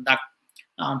or a bird duck.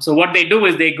 So what they do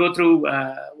is they go through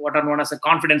what are known as a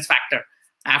confidence factor.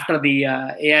 After the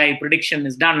AI prediction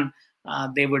is done,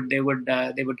 they would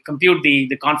compute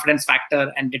the confidence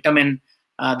factor and determine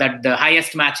that the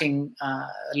highest matching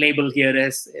label here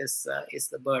is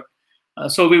the bird.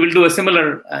 So we will do a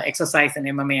similar exercise in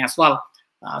MMA as well.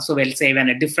 So we'll say when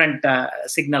a different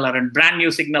signal or a brand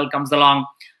new signal comes along,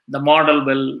 the model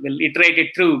will iterate it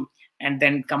through and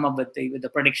then come up with the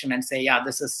prediction and say, yeah,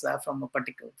 this is from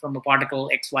a particle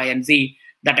X, Y, and Z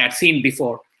that I had seen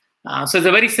before. So it's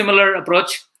a very similar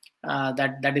approach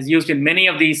that is used in many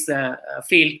of these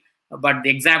fields. But the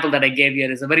example that I gave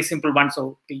here is a very simple one,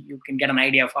 so you can get an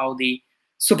idea of how the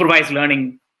supervised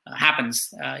learning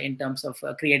happens in terms of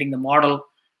creating the model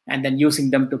and then using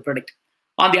them to predict.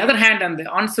 On the other hand, on the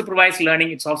unsupervised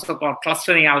learning, it's also called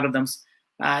clustering algorithms.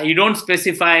 You don't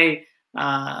specify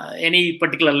any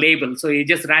particular label, so you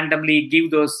just randomly give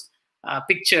those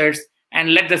pictures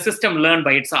and let the system learn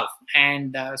by itself.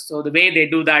 And so the way they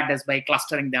do that is by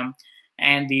clustering them.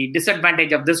 And the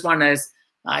disadvantage of this one is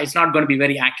it's not going to be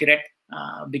very accurate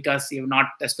because you've not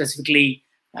specifically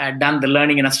done the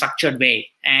learning in a structured way.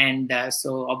 And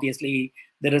so obviously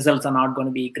the results are not going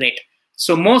to be great.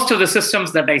 So most of the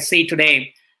systems that I see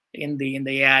today in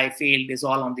the AI field is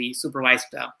all on the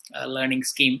supervised learning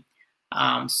scheme.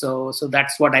 So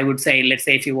that's what I would say. Let's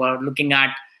say if you were looking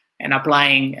at and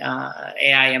applying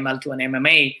AI ML to an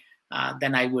MMA,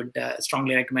 then I would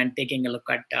strongly recommend taking a look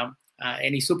at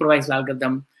any supervised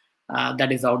algorithm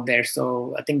that is out there.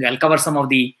 So I think I'll cover some of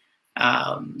the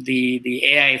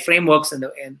AI frameworks in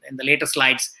the later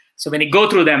slides. So when you go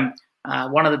through them,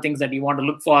 one of the things that you want to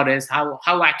look for is how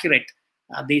accurate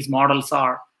these models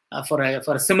are for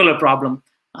a similar problem.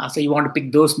 So you want to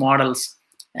pick those models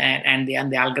and the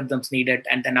algorithms needed,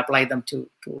 and then apply them to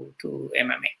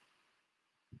MMA.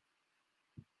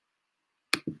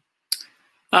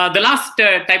 The last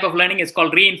type of learning is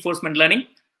called reinforcement learning.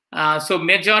 So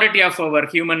majority of our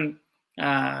human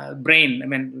brain, I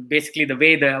mean, basically the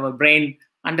way our brain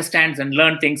understands and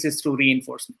learns things is through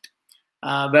reinforcement.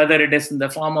 Whether it is in the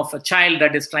form of a child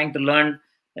that is trying to learn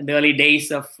in the early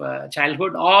days of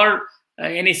childhood, or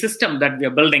any system that we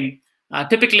are building.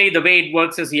 Typically, the way it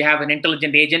works is you have an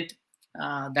intelligent agent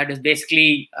that is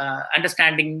basically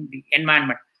understanding the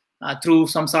environment through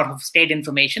some sort of state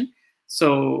information.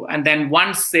 So, and then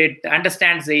once it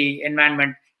understands the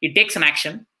environment, it takes an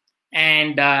action,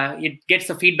 and it gets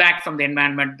a feedback from the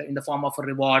environment in the form of a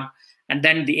reward. And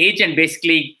then the agent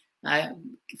basically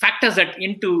factors that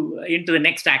into the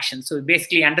next action. So it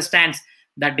basically understands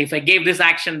that if I gave this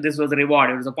action, this was a reward.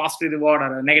 It was a positive reward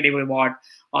or a negative reward,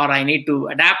 or I need to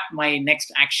adapt my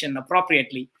next action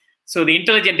appropriately. So the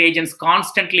intelligent agents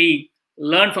constantly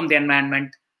learn from the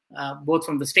environment, both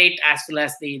from the state as well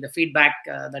as the feedback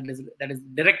that is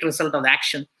direct result of the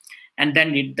action. And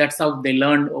then that's how they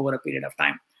learn over a period of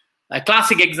time. A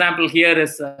classic example here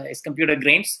is computer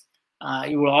games.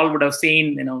 You all would have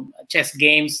seen, chess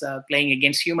games playing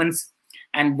against humans.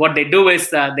 And what they do is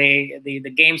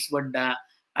the games would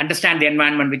understand the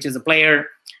environment, which is a player,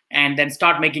 and then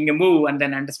start making a move, and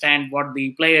then understand what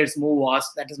the player's move was.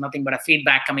 That is nothing but a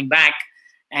feedback coming back.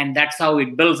 And that's how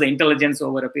it builds the intelligence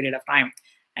over a period of time.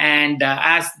 And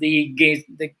as the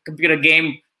computer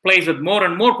game plays with more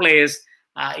and more players,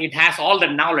 it has all the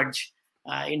knowledge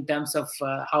in terms of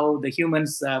how the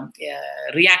humans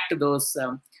react to those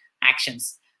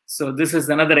actions. So this is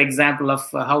another example of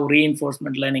how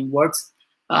reinforcement learning works.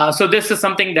 So this is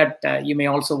something that you may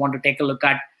also want to take a look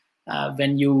at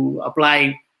when you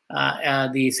apply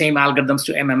the same algorithms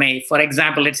to MMA. For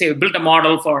example, let's say you built a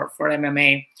model for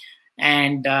MMA,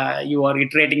 and you are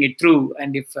iterating it through.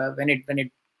 And if when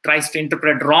it tries to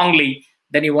interpret wrongly,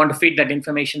 then you want to feed that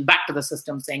information back to the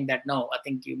system, saying that no, I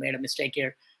think you made a mistake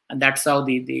here. And that's how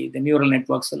the neural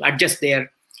networks will adjust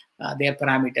their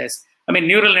parameters. I mean,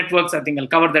 neural networks, I think I'll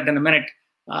cover that in a minute.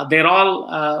 They're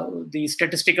all the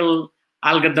statistical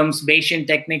algorithms, Bayesian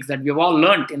techniques that we've all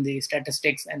learned in the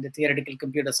statistics and the theoretical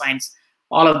computer science,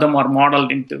 all of them are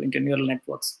modeled into neural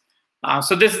networks.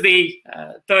 So this is the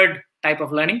third type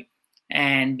of learning.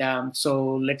 And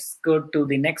so let's go to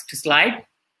the next slide.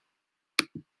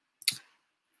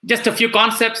 Just a few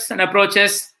concepts and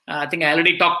approaches. I think I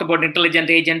already talked about intelligent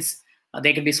agents.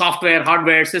 They can be software,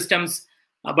 hardware, systems,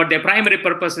 but their primary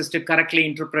purpose is to correctly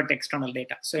interpret external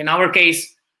data. So in our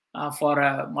case, for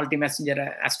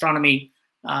multi-messenger astronomy,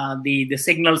 the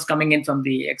signals coming in from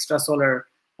the extrasolar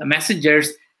messengers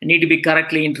need to be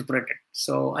correctly interpreted.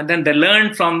 So, and then they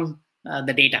learn from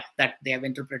the data that they have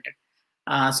interpreted.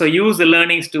 So use the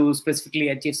learnings to specifically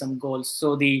achieve some goals.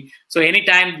 So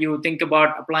anytime you think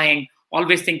about applying,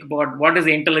 always think about what is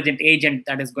the intelligent agent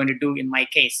that is going to do in my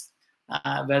case.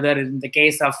 Whether in the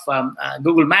case of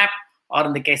Google Map or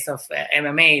in the case of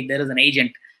MMA, there is an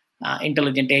agent,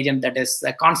 intelligent agent that is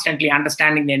constantly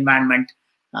understanding the environment,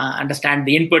 understand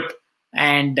the input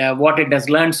and what it has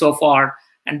learned so far,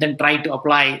 and then try to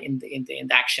apply in the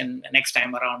action next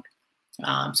time around.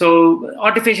 So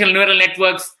artificial neural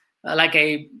networks, like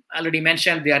I already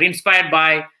mentioned, they are inspired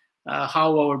by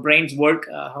how our brains work,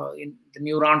 how the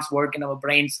neurons work in our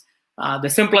brains. The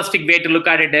simplistic way to look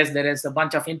at it is there is a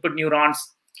bunch of input neurons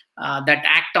that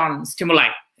act on stimuli.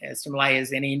 Stimuli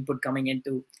is any input coming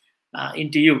into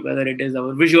you, whether it is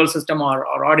our visual system or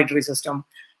auditory system.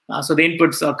 So the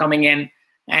inputs are coming in,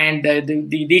 and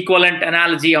the equivalent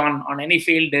analogy on any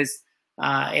field is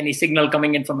any signal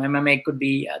coming in from MMA could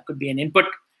be an input,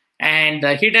 and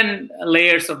the hidden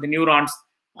layers of the neurons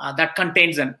that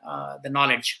contains the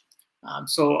knowledge.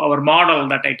 So our model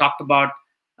that I talked about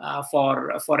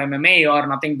for MMA are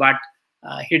nothing but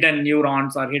hidden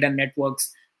neurons or hidden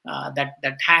networks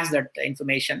that has that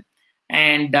information.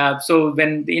 And so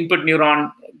when the input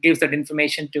neuron gives that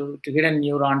information to hidden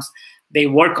neurons, they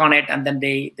work on it, and then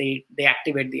they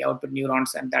activate the output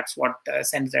neurons, and that's what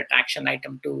sends that action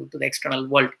item to the external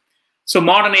world. So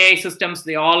modern AI systems,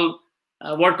 they all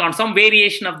work on some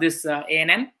variation of this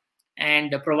ANN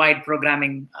and provide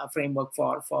programming framework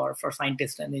for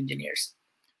scientists and engineers.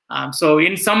 So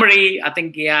in summary, I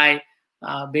think AI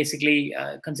basically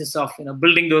consists of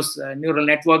building those neural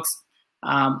networks,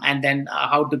 and then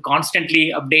how to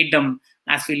constantly update them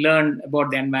as we learn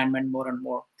about the environment more and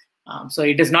more. So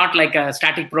it is not like a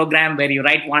static program where you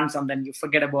write once and then you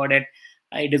forget about it.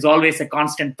 It is always a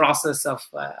constant process of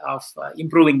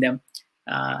improving them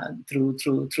through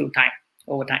time,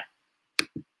 over time.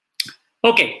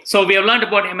 Okay, so we have learned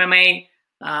about MMA.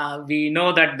 We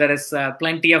know that there is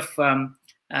plenty of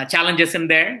challenges in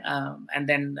there, and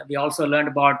then we also learned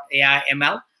about AI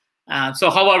ML. So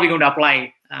how are we going to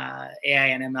apply AI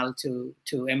and ML to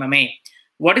MMA?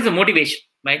 What is the motivation,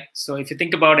 right? So if you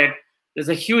think about it, there's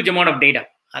a huge amount of data.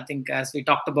 I think as we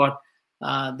talked about,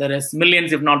 there is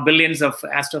millions, if not billions, of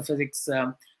astrophysics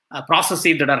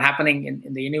processes that are happening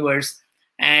in the universe.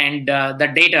 And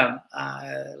the data,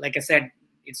 like I said,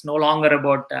 it's no longer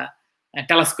about a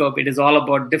telescope. It is all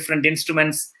about different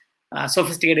instruments,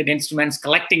 sophisticated instruments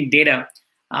collecting data.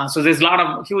 So there's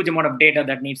huge amount of data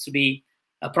that needs to be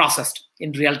processed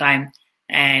in real time.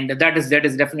 And that is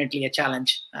definitely a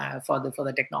challenge for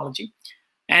the technology.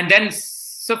 And then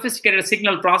sophisticated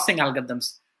signal processing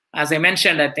algorithms. As I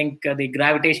mentioned, I think the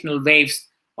gravitational waves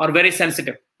are very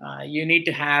sensitive. You need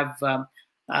to have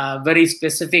very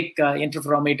specific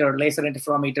interferometer, laser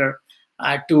interferometer,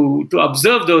 to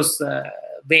observe those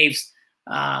waves.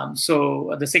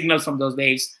 So the signals from those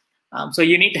waves. So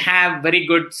you need to have very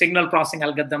good signal processing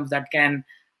algorithms that can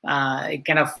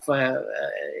kind of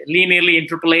linearly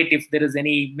interpolate if there is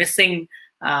any missing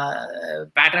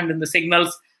pattern in the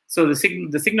signals. So the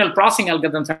signal processing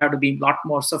algorithms have to be a lot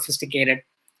more sophisticated.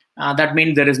 That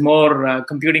means there is more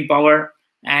computing power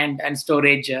and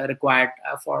storage required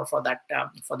for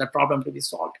that problem to be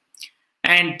solved.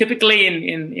 And typically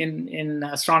in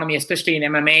astronomy, especially in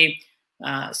MMA,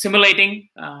 simulating,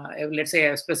 let's say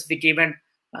a specific event,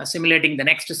 simulating the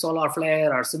next solar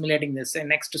flare or simulating the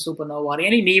next supernova or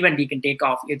any event you can think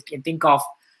of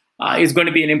is going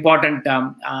to be an important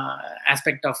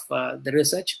aspect of the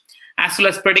research, as well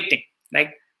as predicting,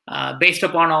 right? Based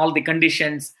upon all the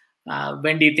conditions,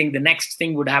 when do you think the next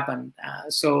thing would happen?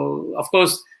 So, of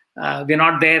course, we're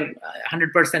not there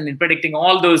 100% in predicting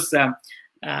all those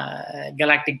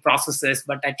galactic processes,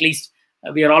 but at least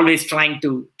we are always trying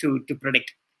to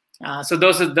predict. So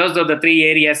those are the three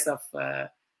areas of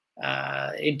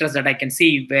interest that I can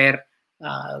see where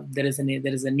there is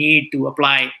a need to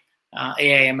apply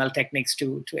AI ML techniques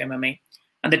to MMA.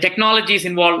 And the technologies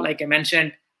involved, like I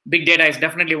mentioned, big data is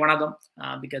definitely one of them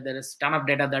because there is a ton of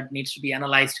data that needs to be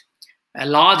analyzed. A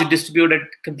large distributed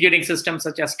computing system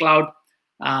such as cloud,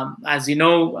 As you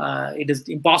know, it is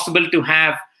impossible to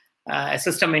have a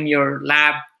system in your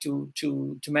lab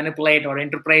to manipulate or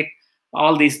interpret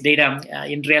all these data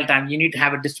in real time. You need to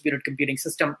have a distributed computing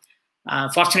system.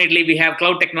 Fortunately, we have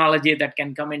cloud technology that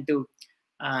can come into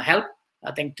help.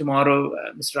 I think tomorrow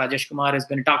Mr. Rajesh Kumar is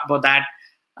going to talk about that,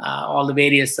 all the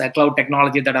various cloud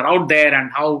technology that are out there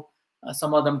and how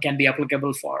some of them can be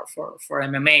applicable for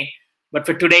MMA. But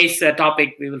for today's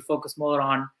topic, we will focus more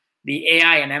on the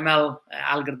AI and ML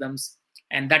algorithms,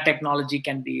 and that technology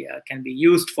can be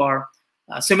used for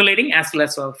simulating as well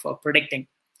as for predicting.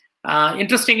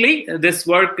 Interestingly, this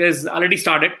work is already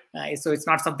started, so it's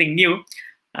not something new.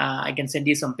 I can send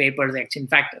you some papers. Actually, in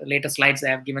fact, later slides I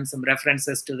have given some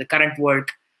references to the current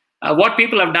work. What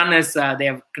people have done is they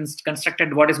have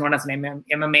constructed what is known as an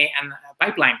MMA and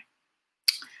pipeline.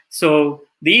 So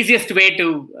the easiest way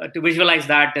to visualize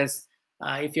that is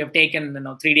if you have taken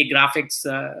 3D graphics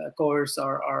course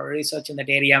or research in that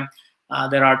area,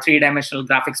 there are three-dimensional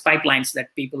graphics pipelines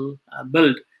that people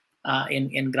build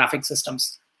in graphic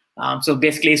systems. So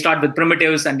basically, you start with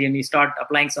primitives, and then you start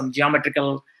applying some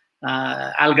geometrical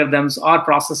algorithms or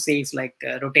processes like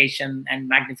rotation and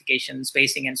magnification,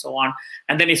 spacing, and so on.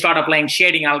 And then you start applying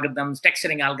shading algorithms,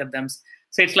 texturing algorithms.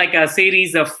 So it's like a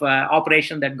series of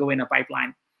operations that go in a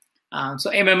pipeline. So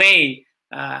MMA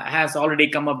has already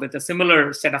come up with a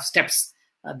similar set of steps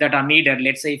that are needed.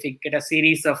 Let's say if you get a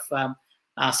series of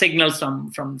signals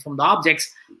from the objects,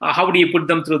 how do you put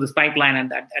them through this pipeline?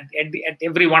 And at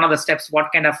every one of the steps,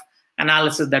 what kind of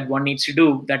analysis that one needs to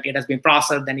do, that it has been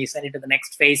processed, then you send it to the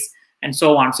next phase, and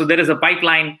so on. So there is a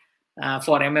pipeline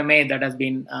for MMA that has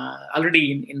been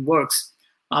already in works.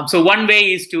 So one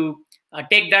way is to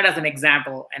take that as an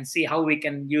example and see how we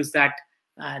can use that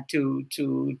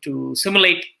to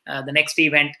simulate the next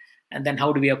event, and then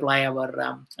how do we apply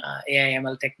our AI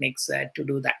ML techniques to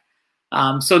do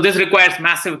that. So this requires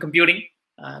massive computing,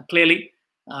 clearly,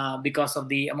 because of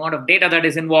the amount of data that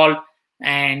is involved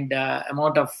and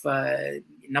amount of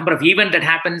number of events that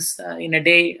happens in a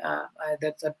day.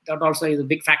 That also is a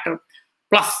big factor.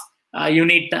 Plus, you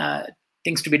need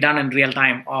things to be done in real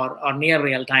time or near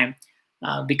real time,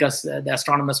 because the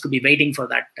astronomers could be waiting for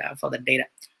that data.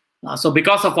 So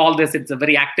because of all this, it's a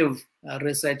very active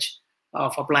research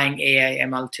of applying AI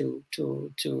ML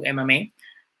to MMA.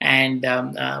 And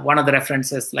one of the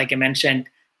references, like I mentioned,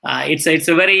 it's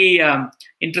a very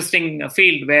interesting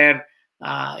field where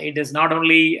it is not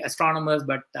only astronomers,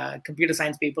 but computer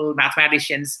science people,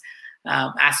 mathematicians,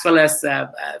 as well as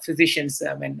physicians,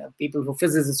 people who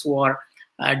physicists who are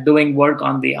doing work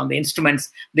on the instruments.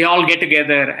 They all get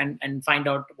together and find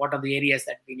out what are the areas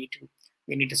that we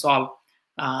need to solve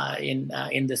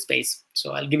in this space.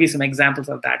 So I'll give you some examples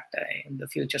of that in the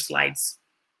future slides.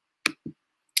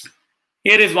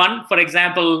 Here is one, for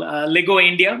example, LIGO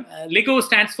India. LIGO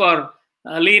stands for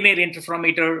Linear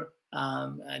Interferometer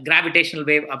Gravitational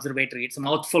Wave Observatory. It's a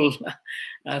mouthful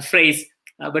phrase,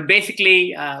 but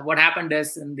basically what happened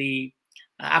is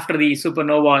after the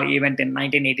supernova event in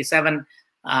 1987,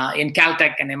 in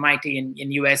Caltech and MIT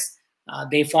in US,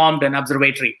 they formed an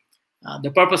observatory.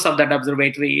 The purpose of that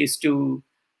observatory is to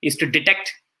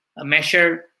detect,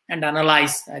 measure, and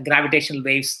analyze gravitational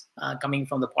waves coming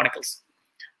from the particles.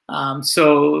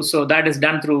 So that is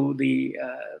done through the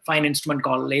fine instrument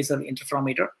called laser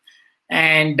interferometer.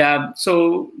 And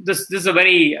so this is a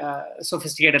very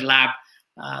sophisticated lab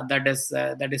that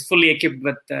is fully equipped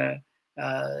with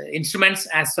instruments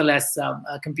as well as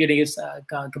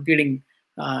computing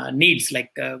needs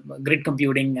like grid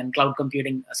computing and cloud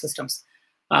computing systems.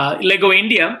 LIGO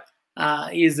India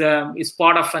is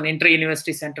part of an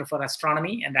inter-university center for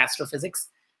astronomy and astrophysics.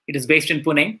 It is based in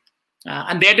Pune,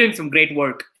 and they're doing some great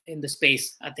work in the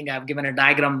space. I think I've given a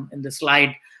diagram in the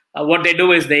slide. What they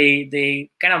do is they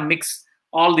kind of mix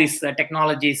all these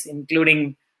technologies,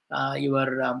 including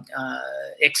your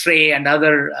X-ray and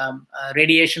other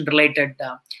radiation-related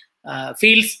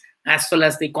fields, as well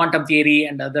as the quantum theory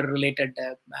and other related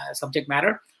subject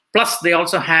matter. Plus, they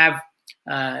also have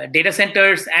data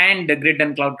centers and grid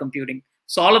and cloud computing.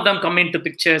 So all of them come into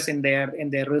pictures in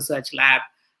their research lab.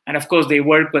 And of course, they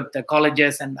work with the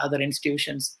colleges and other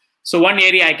institutions. So one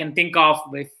area I can think of,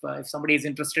 if somebody is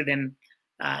interested in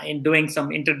doing some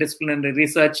interdisciplinary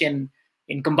research in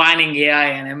combining AI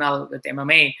and ML with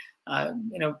MMA,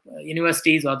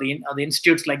 universities or the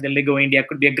institutes like the LIGO India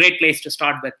could be a great place to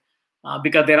start with,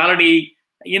 because they're already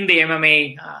in the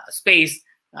MMA space.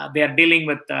 They are dealing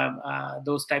with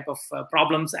those type of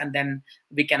problems, and then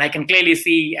I can clearly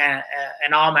see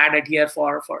an arm added here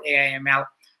for AI ML,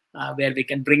 where we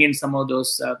can bring in some of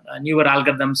those newer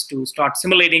algorithms to start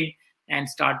simulating and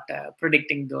start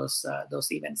predicting those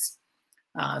events.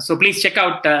 So please check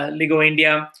out LIGO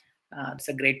India. It's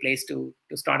a great place to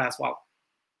start as well.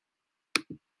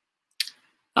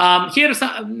 Here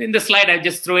in the slide, I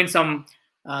just throw in some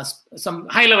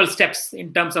high-level steps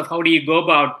in terms of how do you go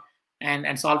about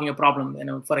and solving a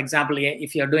problem. For example,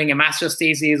 if you're doing a master's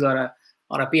thesis or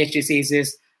a PhD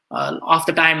thesis, half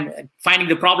the time finding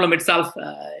the problem itself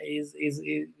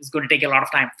is going to take a lot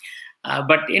of time.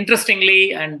 But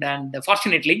interestingly and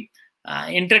fortunately,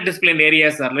 interdisciplinary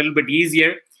areas are a little bit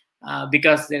easier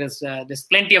because there's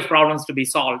plenty of problems to be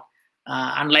solved,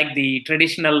 unlike the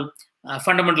traditional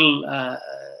fundamental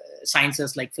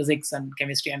sciences like physics and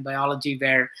chemistry and biology,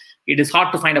 where it is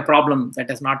hard to find a problem that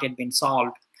has not yet been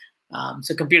solved.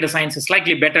 So computer science is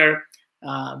slightly better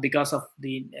because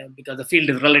the field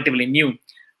is relatively new,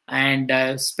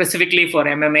 and specifically for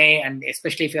MMA, and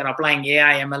especially if you're applying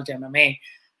AI ML to MMA,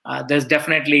 there's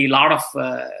definitely a lot of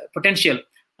potential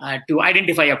to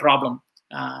identify a problem.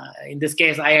 In this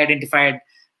case, I identified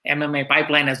MMA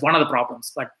pipeline as one of the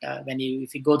problems, but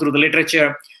if you go through the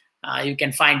literature, you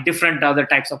can find different other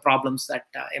types of problems that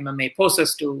MMA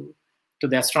poses to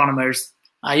the astronomers.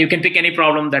 You can pick any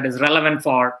problem that is relevant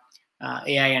for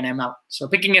AI and ML. So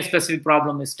picking a specific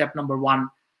problem is step number one.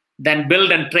 Then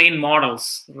build and train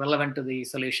models relevant to the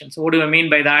solution. So what do I mean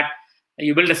by that?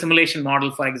 You build a simulation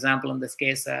model, for example, in this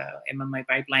case, MMA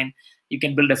pipeline. You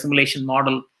can build a simulation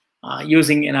model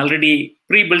using an already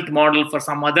pre-built model for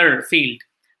some other field,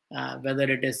 whether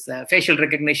it is facial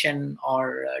recognition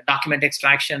or document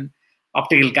extraction,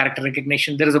 optical character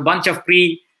recognition. There is a bunch of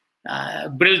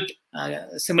pre-built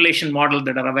simulation models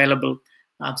that are available.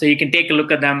 So you can take a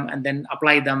look at them and then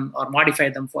apply them or modify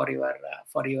them for your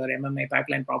MMA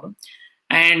pipeline problem.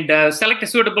 And select a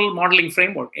suitable modeling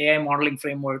framework, AI modeling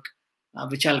framework,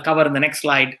 which I'll cover in the next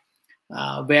slide,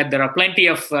 where there are plenty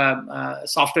of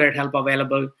software help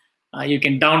available. You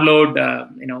can download,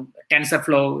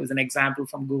 TensorFlow is an example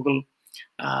from Google,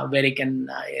 where you can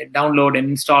download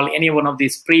and install any one of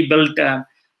these pre-built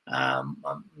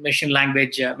machine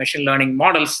learning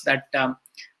models that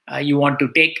you want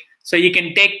to take. So you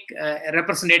can take a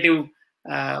representative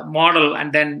model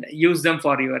and then use them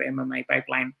for your MMA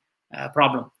pipeline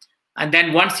problem. And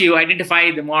then once you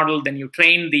identify the model, then you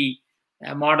train the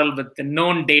model with the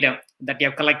known data that you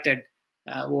have collected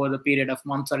over the period of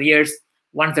months or years.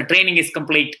 Once the training is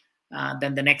complete,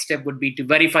 then the next step would be to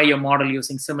verify your model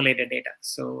using simulated data.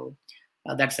 So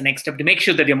that's the next step, to make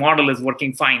sure that your model is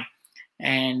working fine.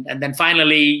 And then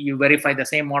finally, you verify the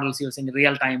same models using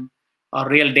real-time or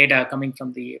real data coming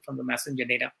from the messenger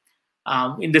data.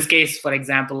 In this case, for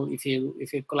example, if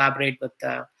you collaborate with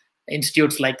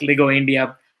institutes like LIGO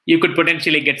India, you could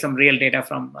potentially get some real data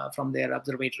from their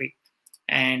observatory.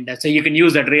 And so you can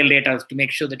use that real data to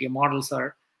make sure that your models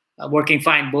are working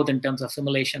fine, both in terms of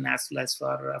simulation as well as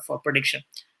for prediction.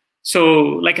 So,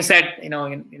 like I said, in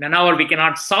an hour we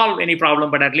cannot solve any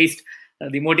problem, but at least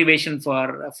the motivation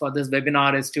for this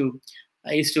webinar is to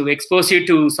expose you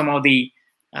to some of the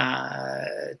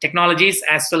technologies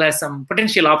as well as some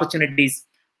potential opportunities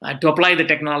to apply the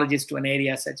technologies to an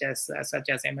area such as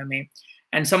MMA.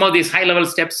 And some of these high-level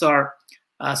steps are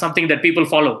something that people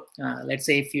follow. Let's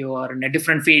say if you are in a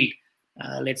different field,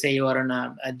 let's say you are in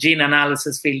a gene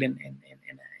analysis field in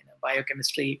a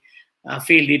biochemistry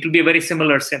field, it will be a very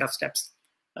similar set of steps.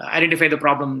 Identify the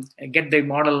problem, get the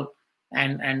model,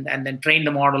 and then train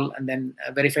the model, and then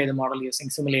verify the model using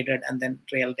simulated and then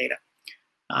real data.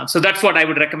 So that's what I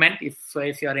would recommend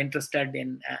if you are interested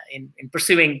in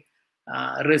pursuing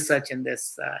research in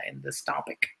this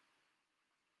topic.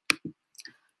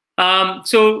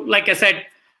 So, like I said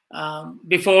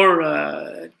before,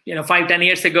 5-10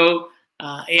 years ago,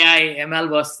 AI ML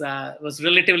was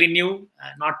relatively new.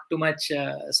 Not too much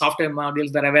software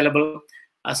modules were available,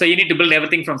 so you need to build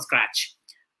everything from scratch.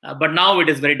 But now it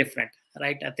is very different,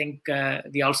 right? I think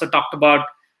we also talked about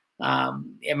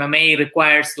MMA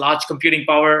requires large computing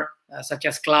power, such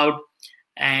as cloud,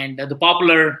 and the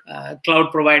popular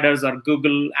cloud providers are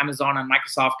Google, Amazon, and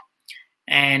Microsoft,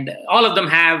 and all of them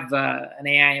have an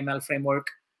AI ML framework.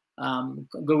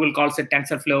 Google calls it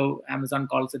TensorFlow, Amazon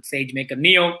calls it SageMaker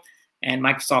Neo, and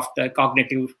Microsoft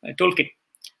Cognitive Toolkit.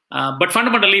 But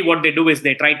fundamentally, what they do is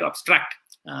they try to abstract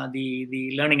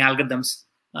the learning algorithms,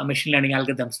 machine learning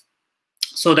algorithms,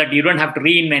 so that you don't have to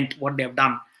reinvent what they have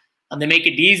done. And they make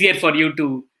it easier for you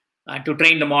to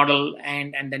train the model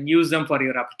and then use them for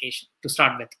your application to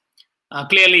start with.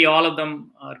 Clearly, all of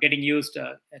them are getting used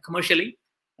commercially,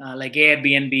 like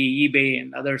Airbnb, eBay,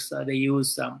 and others. They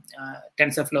use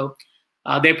TensorFlow.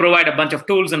 They provide a bunch of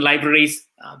tools and libraries.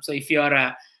 So if you are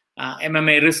a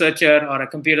MMA researcher or a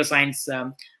computer science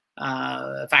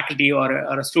faculty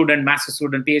or a student, master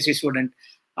student, PhD student,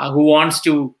 who wants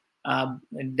to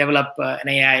develop an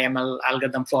AI ML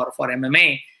algorithm for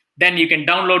MMA, then you can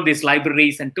download these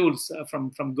libraries and tools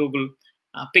from Google,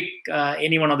 pick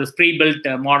any one of those pre-built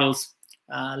models.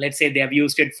 Let's say they have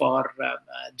used it for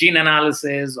gene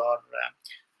analysis or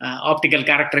optical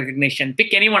character recognition.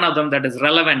 Pick any one of them that is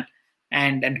relevant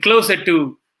and closer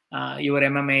to your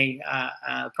MMA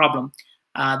problem.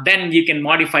 Then you can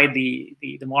modify the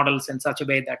models in such a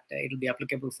way that it will be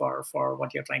applicable for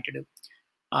what you're trying to do.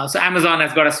 So Amazon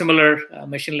has got a similar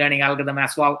machine learning algorithm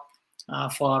as well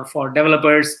for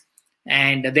developers,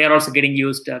 and they are also getting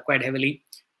used quite heavily.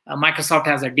 Microsoft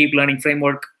has a deep learning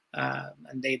framework,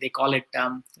 and they call it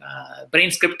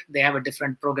BrainScript. They have a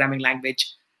different programming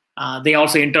language. They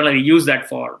also internally use that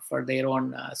for their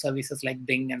own services like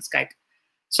Bing and Skype.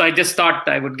 So I just thought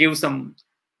I would give some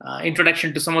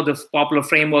introduction to some of the popular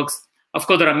frameworks. Of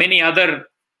course, there are many other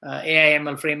AI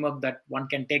ML framework that one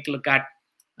can take a look at.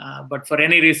 But for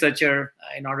any researcher,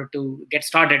 in order to get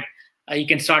started, you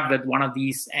can start with one of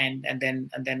these, and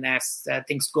then as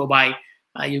things go by,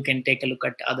 you can take a look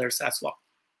at others as well.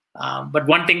 But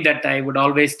one thing that I would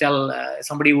always tell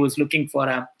somebody who is looking for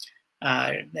a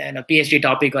PhD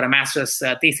topic or a master's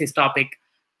thesis topic,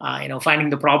 finding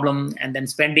the problem and then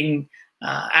spending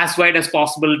as wide as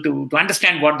possible to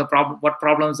understand what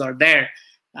problems are there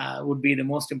would be the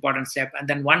most important step. And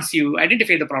then once you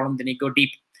identify the problem, then you go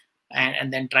deep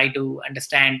and then try to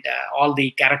understand all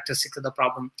the characteristics of the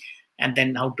problem, and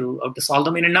then how to solve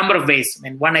them in a number of ways. I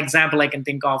mean, one example I can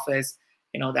think of is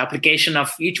the application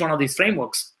of each one of these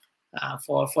frameworks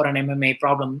for an MMA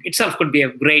problem itself could be a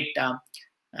great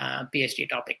PhD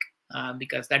topic,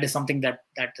 because that is something that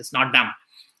is not done.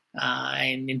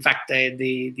 And in fact,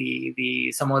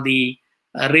 some of the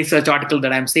research article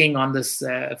that I'm seeing on this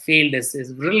field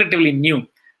is relatively new.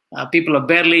 People are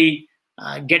barely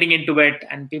getting into it,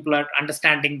 and people are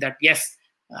understanding that yes,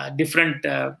 different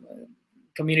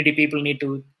community people need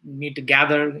to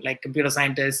gather, like computer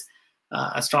scientists,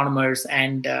 astronomers,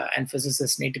 and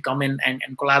physicists need to come in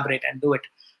and collaborate and do it.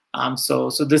 So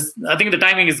this, I think the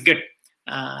timing is good.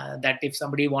 That if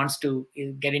somebody wants to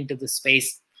get into this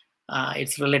space,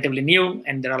 it's relatively new,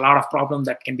 and there are a lot of problems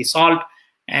that can be solved.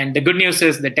 And the good news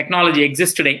is the technology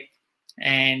exists today,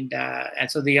 and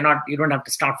so you don't have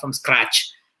to start from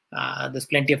scratch. There's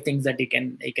plenty of things that you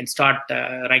can start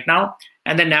right now,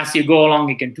 and then as you go along,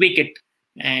 you can tweak it,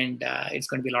 and it's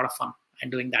going to be a lot of fun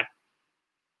and doing that.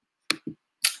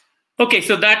 Okay,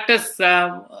 so that is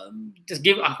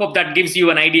I hope that gives you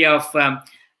an idea of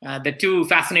the two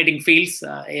fascinating fields,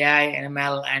 AI,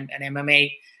 ML, and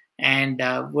MMA, and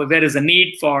where there is a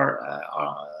need for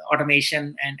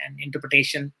automation and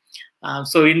interpretation.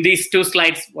 So in these two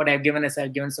slides, what I've given is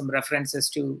I've given some references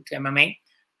to MMA.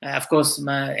 Of course,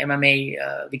 MMA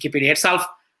Wikipedia itself.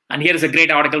 And here is a great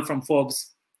article from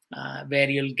Forbes where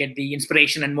you'll get the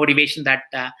inspiration and motivation that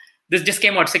this just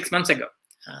came out 6 months ago.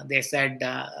 They said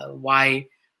why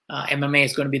MMA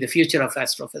is going to be the future of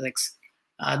astrophysics.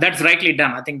 That's rightly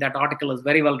done. I think that article is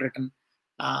very well written.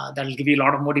 That will give you a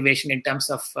lot of motivation in terms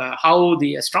of how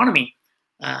the astronomy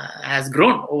has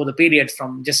grown over the periods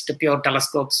from just pure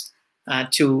telescopes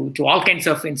to all kinds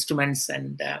of instruments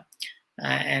and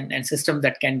systems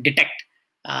that can detect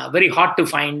very hard to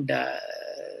find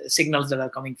signals that are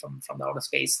coming from the outer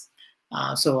space.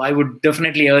 So I would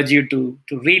definitely urge you to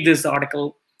read this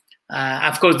article.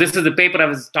 Of course, this is the paper I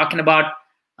was talking about.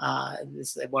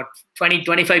 This about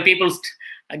 25 people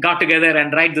got together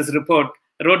and wrote this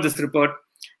report.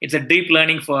 It's a deep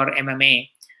learning for MMA.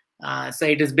 So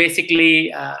it is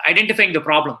basically identifying the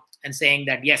problem and saying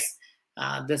that yes,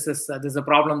 this is a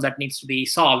problem that needs to be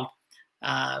solved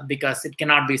because it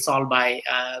cannot be solved by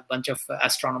a bunch of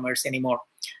astronomers anymore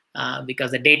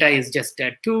because the data is just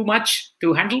too much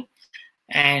to handle,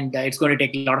 and it's going to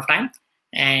take a lot of time.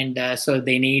 And so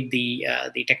they need the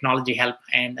technology help,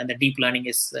 and the deep learning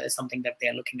is something that they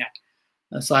are looking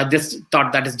at. So I just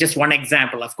thought that is just one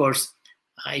example. Of course,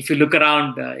 if you look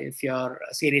around, if you're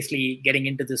seriously getting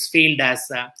into this field as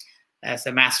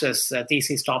a master's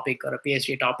thesis topic or a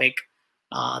PhD topic,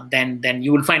 then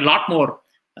you will find a lot more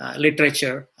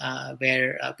literature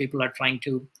where people are trying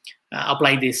to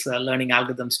apply these learning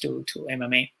algorithms to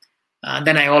MMA.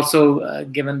 Then I also,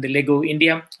 given the Lego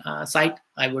India site,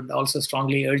 I would also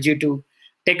strongly urge you to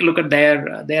take a look at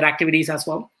their activities as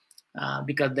well,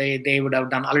 because they would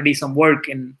have done already some work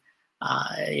in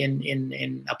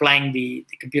applying the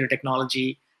computer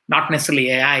technology, not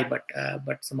necessarily AI, but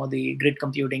some of the grid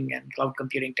computing and cloud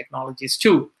computing technologies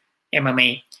to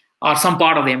MMA, or some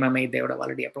part of the MMA they would have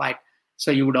already applied. So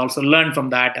you would also learn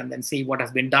from that and then see what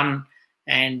has been done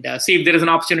and see if there is an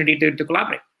opportunity to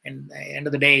collaborate. And at the end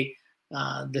of the day,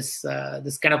 this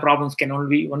kind of problems can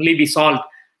only be solved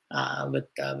with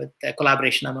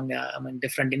collaboration among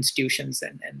different institutions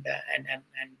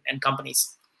and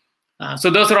companies. So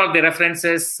those are all the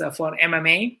references for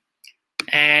MMA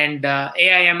and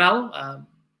AI/ML.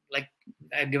 Like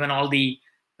I've given all the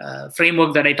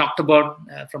framework that I talked about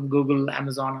from Google,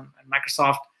 Amazon, and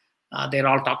Microsoft. They're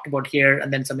all talked about here,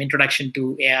 and then some introduction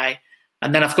to AI.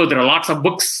 And then, of course, there are lots of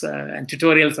books and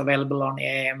tutorials available on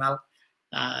AI/ML.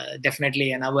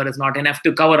 Definitely an hour is not enough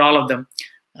to cover all of them.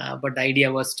 But the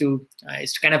idea was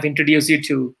is to kind of introduce you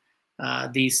to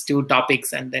these two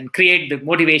topics and then create the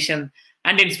motivation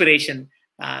and inspiration.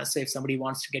 So if somebody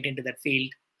wants to get into that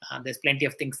field, there's plenty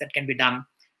of things that can be done.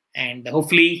 And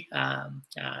hopefully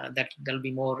that will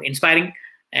be more inspiring,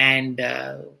 and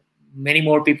many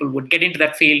more people would get into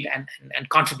that field and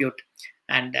contribute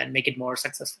and make it more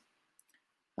successful.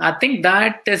 I think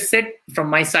that is it from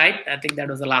my side. I think that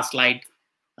was the last slide.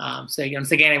 So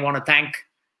once again, I want to thank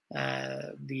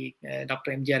the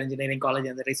Dr. MGR Engineering College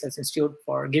and the Research Institute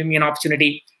for giving me an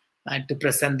opportunity to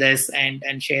present this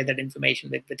and share that information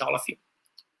with all of you.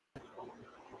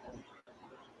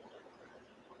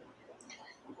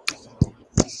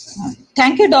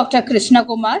 Thank you, Dr. Krishna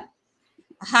Kumar.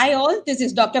 Hi all, this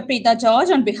is Dr. Preeta George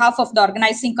on behalf of the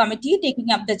organizing committee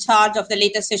taking up the charge of the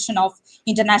latest session of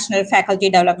International Faculty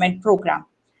Development Program.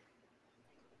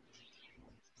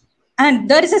 And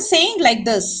there is a saying like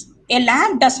this: a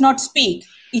lamp does not speak,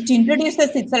 it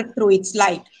introduces itself through its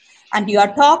light. And your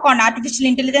talk on artificial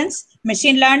intelligence,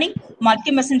 machine learning,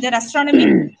 multi-messenger astronomy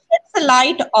sheds the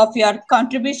light of your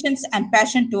contributions and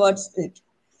passion towards it.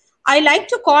 I like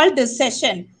to call this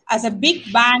session as a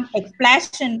big bang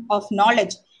explosion of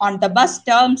knowledge on the buzz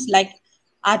terms like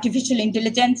artificial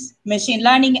intelligence, machine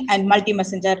learning, and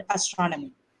multi-messenger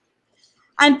astronomy.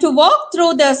 And to walk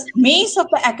through this maze of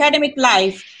the academic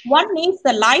life, one needs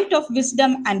the light of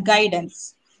wisdom and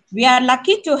guidance. We are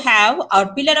lucky to have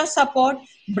our pillar of support,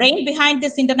 brain behind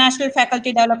this International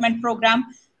Faculty Development Program,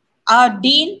 our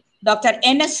Dean, Dr.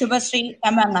 N.S. Shubhasri,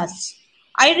 among us.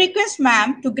 I request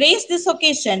ma'am to grace this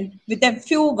occasion with a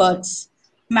few words.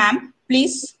 Ma'am,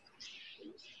 please.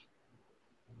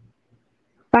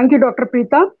 Thank you, Dr.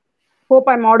 Preeta. Hope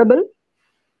I'm audible.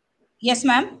 Yes,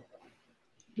 ma'am.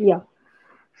 Yeah.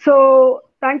 So,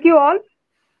 thank you all.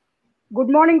 Good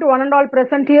morning to one and all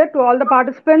present here, to all the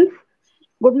participants.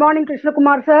 Good morning, Krishna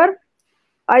Kumar sir.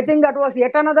 I think that was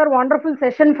yet another wonderful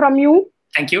session from you.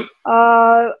 Thank you.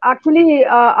 Actually,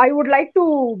 I would like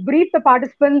to brief the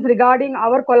participants regarding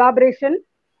our collaboration.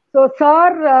 So,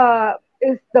 sir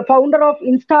is the founder of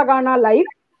Instagana Live,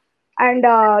 and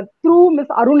through Ms.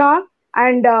 Aruna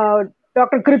and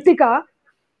Dr. Kritika,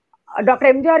 Dr.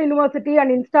 MGR University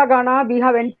and Instagana, we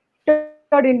have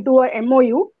entered into a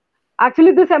MOU.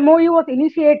 Actually, this MOU was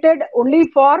initiated only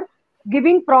for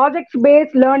giving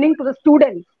project-based learning to the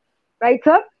students, right,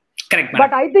 sir? Correct,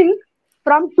 but I think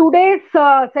from today's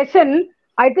session,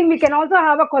 I think we can also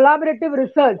have a collaborative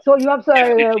research. So you have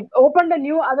opened a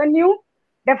new avenue.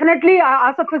 Definitely,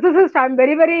 as a physicist, I'm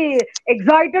very, very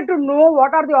excited to know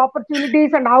what are the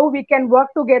opportunities and how we can work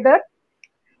together.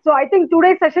 So I think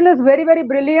today's session is very, very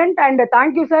brilliant. And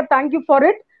thank you, sir. Thank you for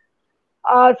it.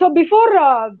 So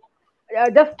before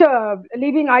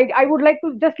leaving, I would like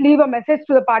to just leave a message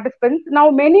to the participants.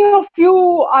 Now, many of you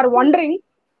are wondering,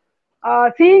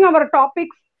 seeing our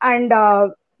topics and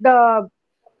the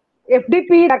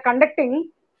FDP are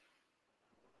conducting.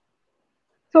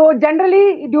 So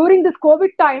generally, during this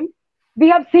COVID time, we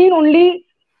have seen only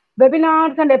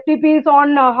webinars and FDPs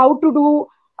on how to do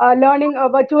learning,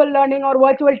 virtual learning or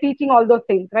virtual teaching, all those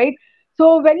things, right?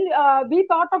 So when we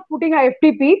thought of putting a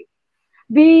FDP,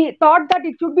 we thought that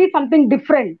it should be something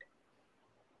different.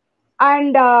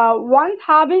 And once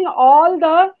having all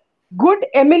the good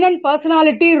eminent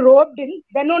personality roped in,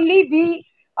 then only we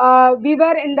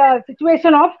were in the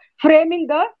situation of framing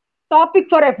the topic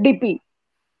for FDP.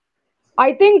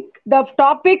 I think the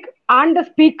topic and the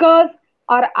speakers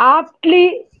are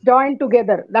aptly joined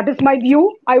together. That is my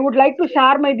view. I would like to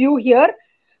share my view here.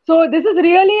 So this is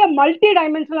really a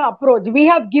multi-dimensional approach. We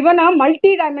have given a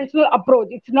multi-dimensional approach.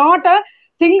 It's not a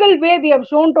single way we have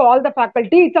shown to all the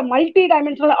faculty. It's a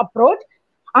multi-dimensional approach.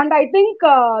 And I think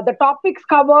the topics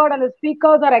covered and the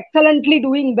speakers are excellently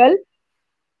doing well.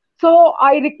 So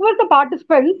I request the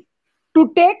participants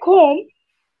to take home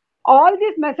all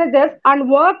these messages and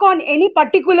work on any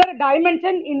particular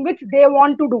dimension in which they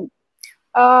want to do.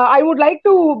 I would like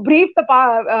to brief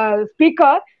the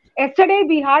speaker. Yesterday,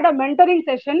 we had a mentoring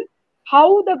session,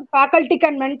 how the faculty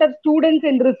can mentor students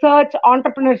in research,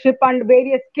 entrepreneurship, and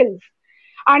various skills.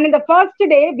 And in the first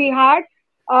day, we had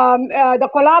the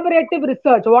collaborative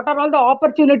research. What are all the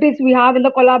opportunities we have in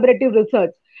the collaborative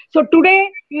research? So today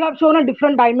you have shown a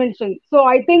different dimension. So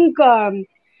I think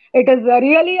it is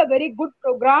really a very good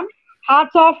program.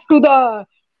 Hats off to the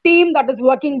team that is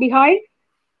working behind.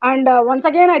 And once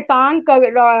again, I thank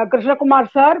Krishna Kumar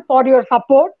sir for your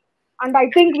support. And I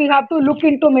think we have to look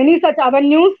into many such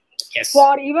avenues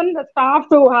for even the staff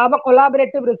to have a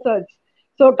collaborative research.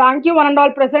 So thank you one and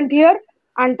all present here.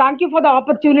 And thank you for the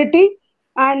opportunity.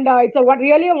 And it's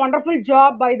really a wonderful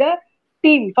job by the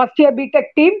team, first year BTech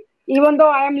team, even though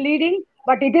I am leading,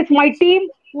 but it is my team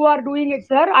who are doing it,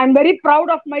 sir. I'm very proud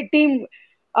of my team.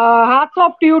 Hats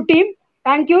off to you, team.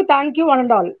 Thank you, one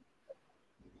and all.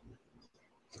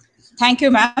 Thank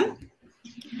you, ma'am.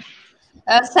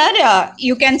 Sir,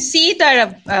 you can see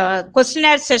the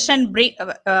questionnaire session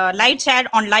light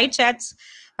chats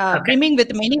brimming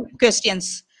with many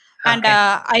questions. And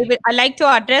I like to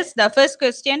address the first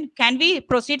question. Can we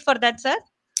proceed for that, sir?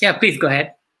 Yeah, please go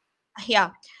ahead.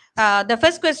 Yeah. The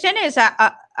first question is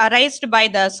raised by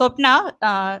the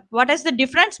Swapna. What is the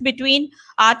difference between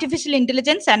artificial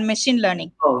intelligence and machine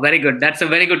learning? Oh, very good. That's a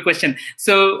very good question.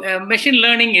 So machine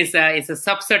learning is a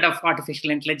subset of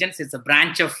artificial intelligence. It's a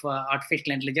branch of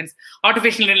artificial intelligence.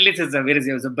 Artificial intelligence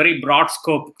is a very broad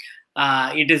scope.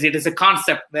 It is a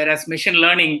concept, whereas machine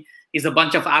learning is a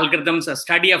bunch of algorithms, a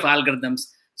study of algorithms.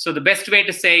 So the best way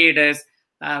to say it is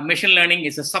machine learning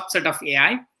is a subset of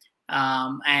AI.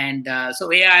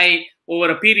 So AI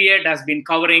over a period has been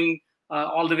covering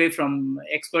all the way from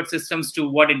expert systems to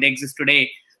what it exists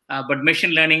today. But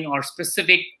machine learning are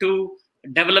specific to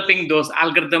developing those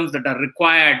algorithms that are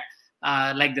required,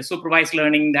 like the supervised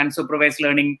learning, the unsupervised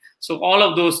learning. So all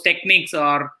of those techniques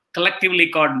are collectively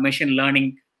called machine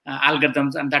learning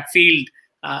algorithms, and that field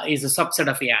is a subset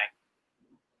of AI.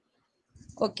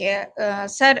 Okay,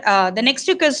 sir, the next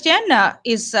question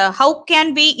is how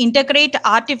can we integrate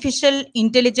artificial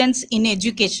intelligence in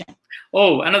education?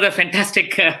 Oh, another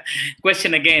fantastic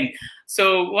question again.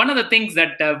 So one of the things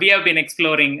that we have been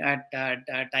exploring at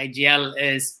IGL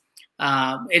is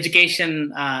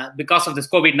education. Because of this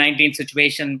COVID-19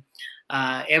 situation,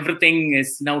 everything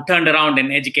is now turned around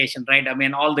in education, right? I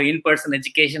mean, all the in-person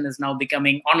education is now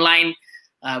becoming online,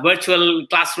 virtual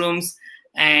classrooms.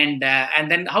 And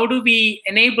then how do we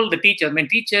enable the teachers? I mean,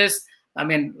 teachers, a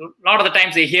lot of the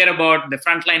times they hear about the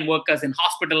frontline workers in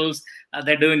hospitals,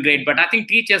 they're doing great. But I think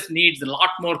teachers needs a lot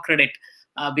more credit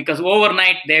because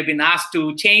overnight they've been asked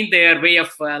to change their way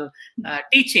of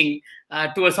teaching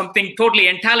to something totally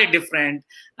entirely different,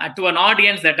 to an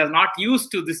audience that is not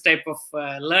used to this type of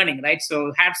learning, right?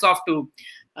 So hats off to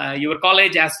your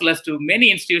college as well as to many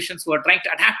institutions who are trying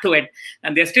to adapt to it,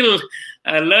 and they're still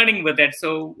learning with it.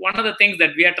 So one of the things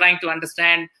that we are trying to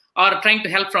understand or trying to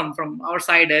help from our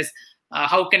side is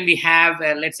how can we have,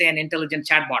 let's say, an intelligent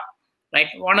chatbot, right?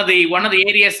 One of the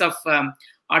areas of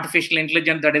artificial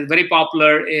intelligence that is very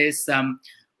popular is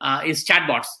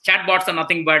chatbots. Chatbots are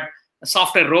nothing but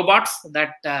software robots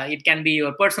that it can be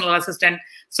your personal assistant.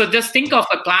 So just think of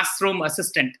a classroom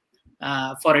assistant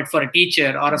for a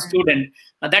teacher or a student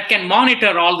that can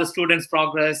monitor all the students'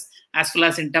 progress as well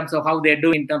as in terms of how they're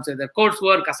doing in terms of their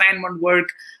coursework, assignment work,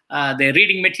 their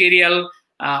reading material,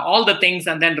 all the things,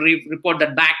 and then report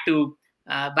that back to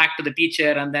the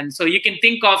teacher. And then so you can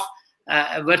think of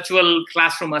a virtual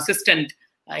classroom assistant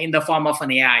in the form of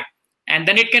an AI. And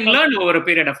then it can learn over a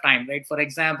period of time, right? For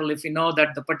example, if you know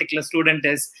that the particular student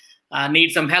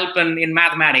needs some help in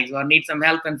mathematics or needs some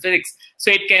help in physics, so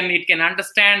it can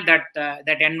understand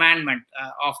that environment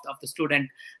of the student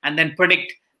and then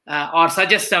predict or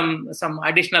suggest some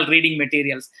additional reading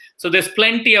materials. So there's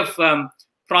plenty of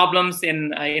problems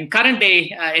in current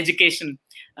day education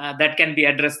that can be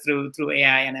addressed through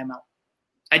AI and ML.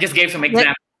 I just gave some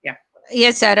examples.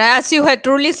 Yes, sir. As you had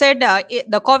truly said,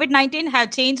 the COVID-19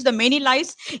 have changed the many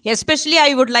lives. Especially,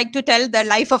 I would like to tell the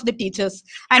life of the teachers.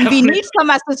 And we need some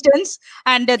assistance.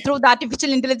 And through the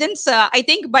artificial intelligence, I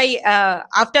think by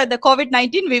after the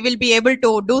COVID-19, we will be able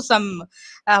to do some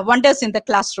wonders in the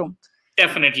classroom.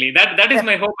 Definitely. That is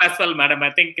my hope as well, madam.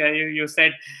 I think you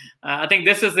said, I think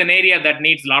this is an area that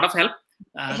needs a lot of help.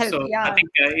 I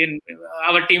think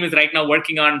our team is right now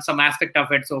working on some aspect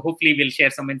of it. So hopefully we'll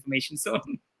share some information soon.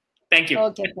 Thank you.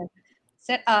 Okay,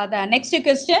 sir. The next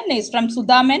question is from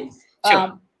Sudhaman.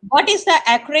 Sure. What is the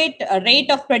accurate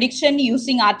rate of prediction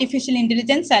using artificial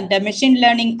intelligence and machine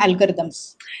learning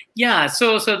algorithms? Yeah,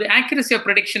 so the accuracy of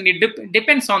prediction, it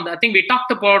depends on I think we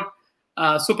talked about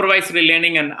supervisory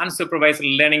learning and unsupervised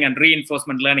learning and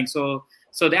reinforcement learning. So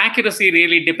the accuracy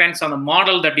really depends on the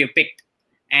model that you picked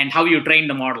and how you train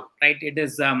the model, right? It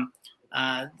is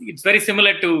it's very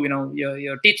similar to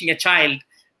you're teaching a child.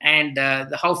 and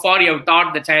how far you have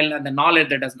taught the child and the knowledge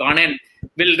that has gone in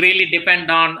will really depend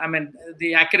on, I mean,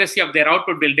 the accuracy of their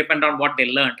output will depend on what they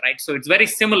learned, right? So it's very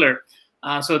similar.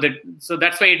 So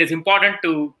that's why it is important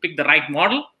to pick the right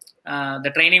model,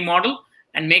 the training model,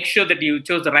 and make sure that you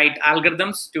chose the right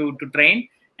algorithms to train,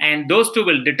 and those two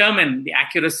will determine the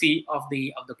accuracy of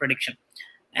the prediction.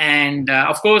 And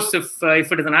of course, if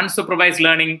it is an unsupervised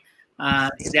learning,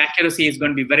 the accuracy is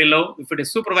going to be very low. If it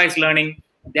is supervised learning,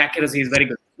 the accuracy is very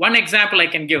good. One example I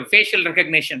can give: facial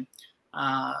recognition.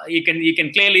 You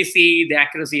can clearly see the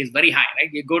accuracy is very high,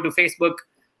 right? You go to Facebook,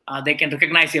 they can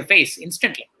recognize your face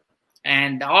instantly,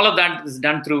 and all of that is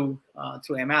done through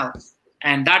ML.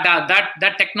 And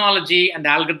that technology and the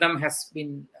algorithm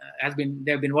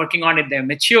they've been working on it, they've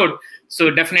matured, so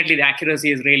definitely the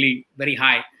accuracy is really very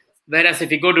high. Whereas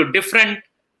if you go to different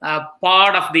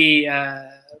part of the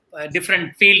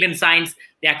different field in science,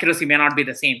 the accuracy may not be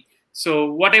the same.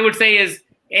 So what I would say is,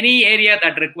 any area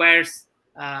that requires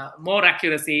more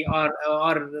accuracy, or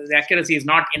the accuracy is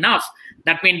not enough,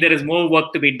 that means there is more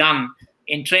work to be done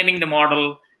in training the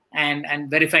model and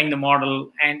verifying the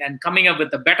model and coming up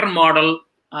with a better model,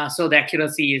 so the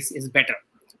accuracy is better.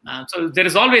 So there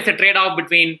is always a trade-off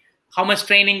between how much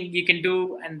training you can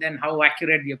do and then how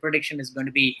accurate your prediction is going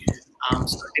to be.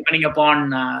 So depending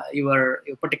upon your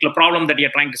particular problem that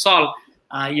you're trying to solve,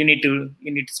 you need to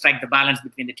strike the balance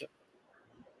between the two.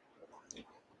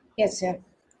 Yes, sir.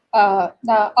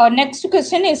 Our next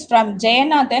question is from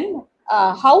Jayanathan.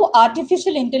 How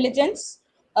artificial intelligence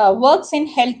works in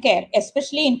healthcare,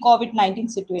 especially in COVID-19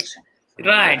 situation?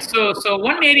 Right. So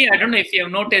one area, I don't know if you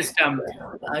have noticed,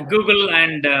 Google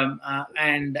and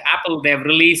Apple, they have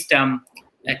released a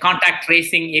contact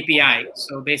tracing API.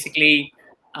 So basically,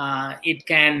 it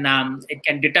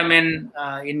can determine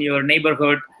in your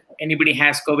neighborhood anybody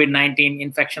has COVID-19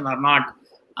 infection or not.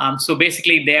 So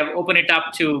basically, they have opened it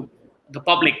up to the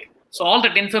public. So all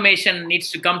that information needs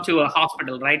to come to a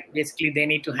hospital, right? Basically, they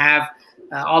need to have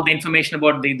all the information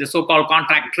about the so-called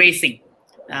contact tracing.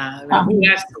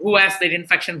 Who has that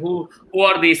infection, who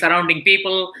are the surrounding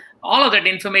people. All of that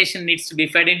information needs to be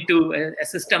fed into a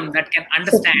system that can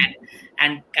understand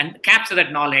and capture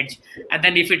that knowledge. And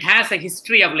then if it has a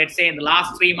history of, let's say, in the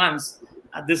last 3 months,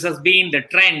 this has been the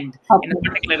trend in a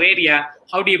particular area,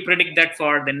 how do you predict that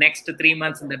for the next 3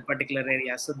 months in that particular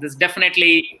area? So this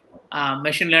definitely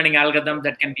machine learning algorithm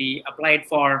that can be applied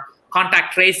for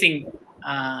contact tracing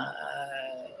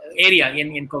area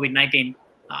in COVID-19.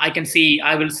 I can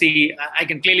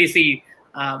clearly see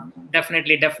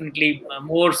definitely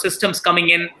more systems coming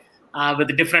in with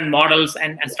the different models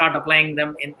and start applying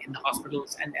them in the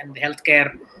hospitals and the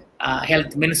healthcare,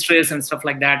 health ministries and stuff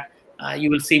like that. You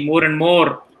will see more and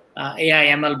more AI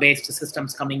ML based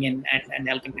systems coming in and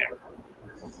helping there.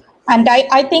 And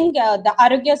I think the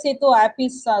Arogya Setu app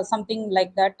is something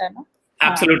like that. No?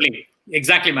 Absolutely.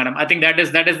 Exactly, madam. I think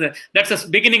that's the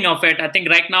beginning of it. I think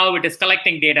right now it is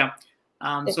collecting data.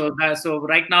 So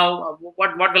right now,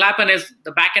 what will happen is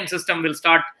the backend system will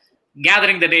start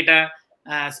gathering the data,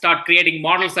 start creating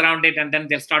models around it, and then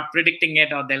they'll start predicting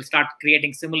it, or they'll start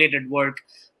creating simulated work.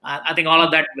 I think all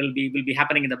of that will be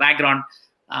happening in the background.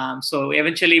 So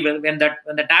eventually, when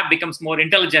that app becomes more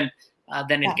intelligent,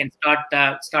 then it can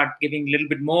start giving a little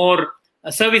bit more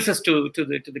services to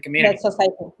the community. That's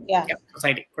society. Yeah,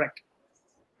 society. Correct.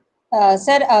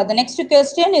 Sir, the next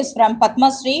question is from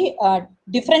Padma Sri.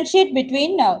 Differentiate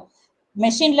between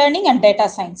machine learning and data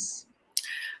science.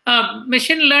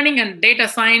 Machine learning and data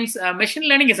science. Machine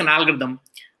learning is an algorithm.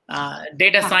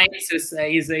 Data science is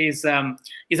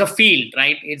a field,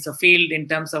 right? It's a field in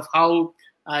terms of how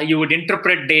you would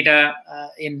interpret data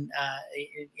in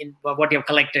what you have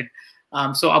collected.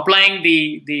 So applying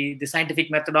the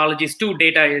scientific methodologies to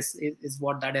data is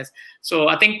what that is. So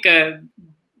I think.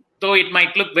 Though it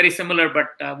might look very similar, but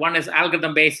one is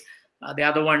algorithm based, the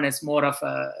other one is more of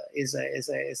is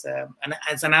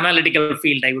an analytical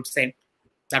field. I would say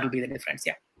that will be the difference.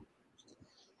 Yeah.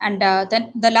 And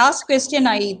then the last question,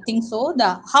 I think so.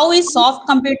 How is soft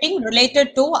computing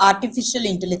related to artificial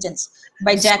intelligence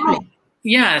by Jacqueline?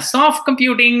 Yeah, soft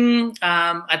computing.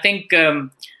 I think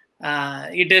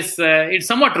it's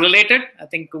somewhat related. I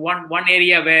think one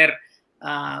area where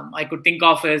I could think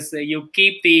of is you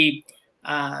keep the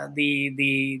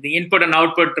input and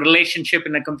output relationship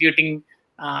in the computing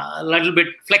a little bit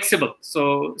flexible.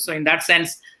 So in that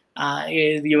sense,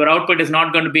 your output is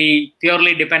not going to be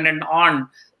purely dependent on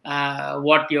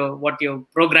what you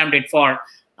programmed it for.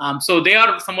 So they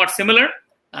are somewhat similar,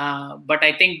 but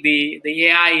I think the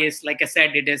AI is, like I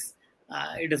said, it is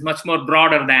much more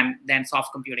broader than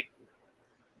soft computing.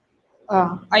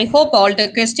 I hope all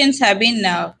the questions have been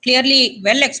clearly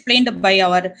well explained by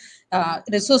our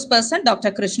resource person,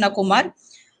 Dr. Krishna Kumar.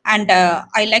 And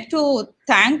I like to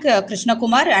thank Krishna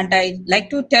Kumar, and I like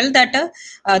to tell that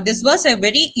this was a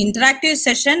very interactive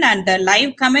session, and the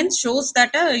live comments shows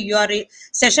that your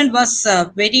session was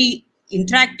very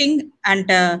interacting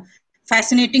and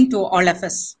fascinating to all of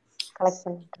us.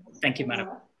 Thank you, madam.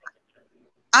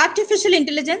 Artificial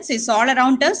intelligence is all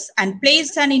around us and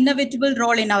plays an inevitable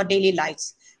role in our daily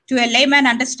lives. To a layman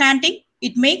understanding,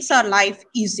 it makes our life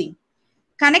easy.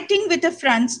 Connecting with the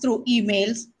friends through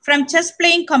emails, from just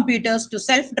playing computers to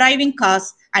self-driving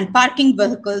cars and parking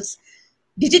vehicles,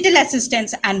 digital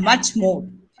assistants, and much more.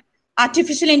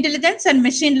 Artificial intelligence and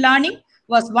machine learning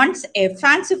was once a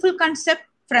fanciful concept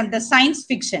from the science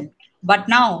fiction, but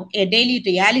now a daily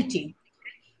reality.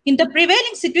 In the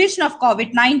prevailing situation of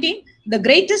COVID-19, the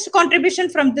greatest contribution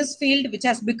from this field, which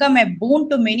has become a boon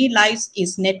to many lives,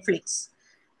 is Netflix.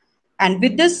 And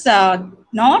with this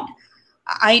note,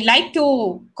 I like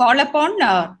to call upon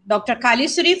Dr.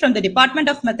 Kalisuri from the Department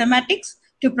of Mathematics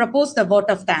to propose the vote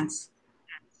of thanks.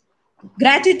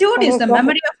 Gratitude is the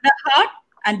memory of the heart.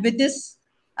 And with this,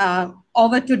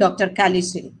 over to Dr.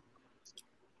 Kalisuri.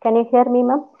 Can you hear me,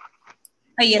 ma'am?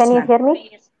 Yes, Can you hear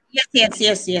me?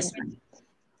 Yes.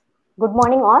 Good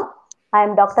morning, all. I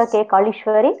am Dr. K.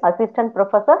 Kalishwari, Assistant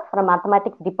Professor from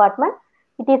Mathematics Department.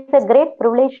 It is a great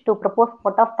privilege to propose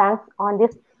vote of thanks on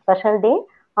this special day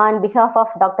on behalf of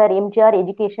Dr. MGR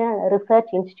Education and Research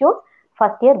Institute,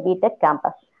 first year BTech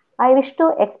campus. I wish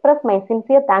to express my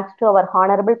sincere thanks to our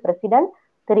Honorable President,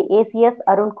 Sri ACS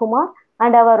Arun Kumar,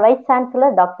 and our Vice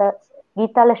Chancellor, Dr.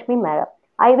 Geeta Lakshmi Madam.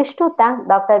 I wish to thank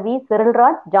Dr. V. Cyril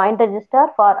Raj, Joint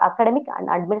Registrar for Academic and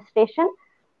Administration,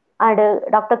 and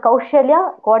Dr.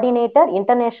 Kaushalya, Coordinator,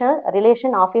 International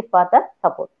Relation Office for the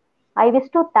support. I wish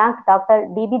to thank Dr.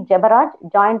 D.B. Jabaraj,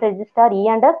 Joint Registrar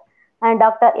E&S, and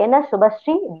Dr. N.S.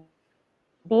 Subhashri,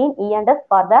 Dean E&S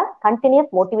for the continuous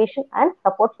motivation and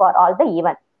support for all the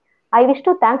events. I wish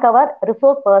to thank our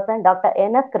resource person, Dr.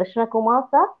 N.S. Krishna Kumar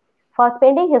sir, for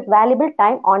spending his valuable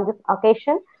time on this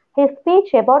occasion. His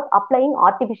speech about applying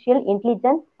artificial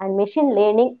intelligence and machine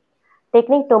learning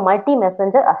technique to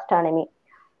multi-messenger astronomy.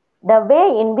 The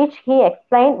way in which he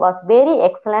explained was very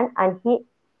excellent, and he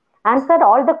answered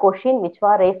all the questions which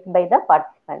were raised by the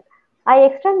participants. I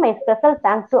extend my special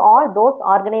thanks to all those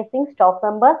organizing staff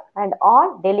members and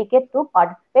all delegates to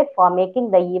participate for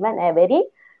making the event a very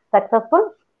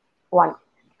successful one.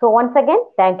 So once again,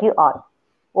 thank you all.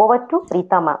 Over to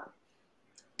Preeta ma'am.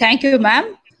 Thank you,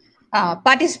 ma'am.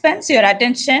 Participants, your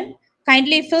attention.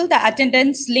 Kindly fill the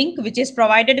attendance link which is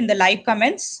provided in the live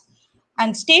comments.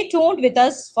 And stay tuned with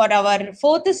us for our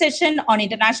fourth session on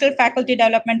International Faculty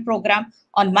Development Program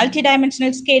on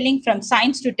multidimensional scaling from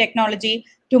science to technology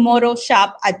tomorrow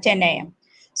sharp at 10 a.m.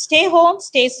 Stay home,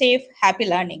 stay safe, happy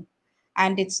learning.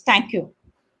 And it's thank you.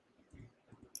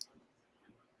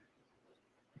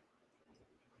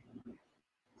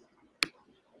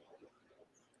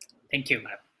 Thank you,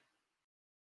 madam.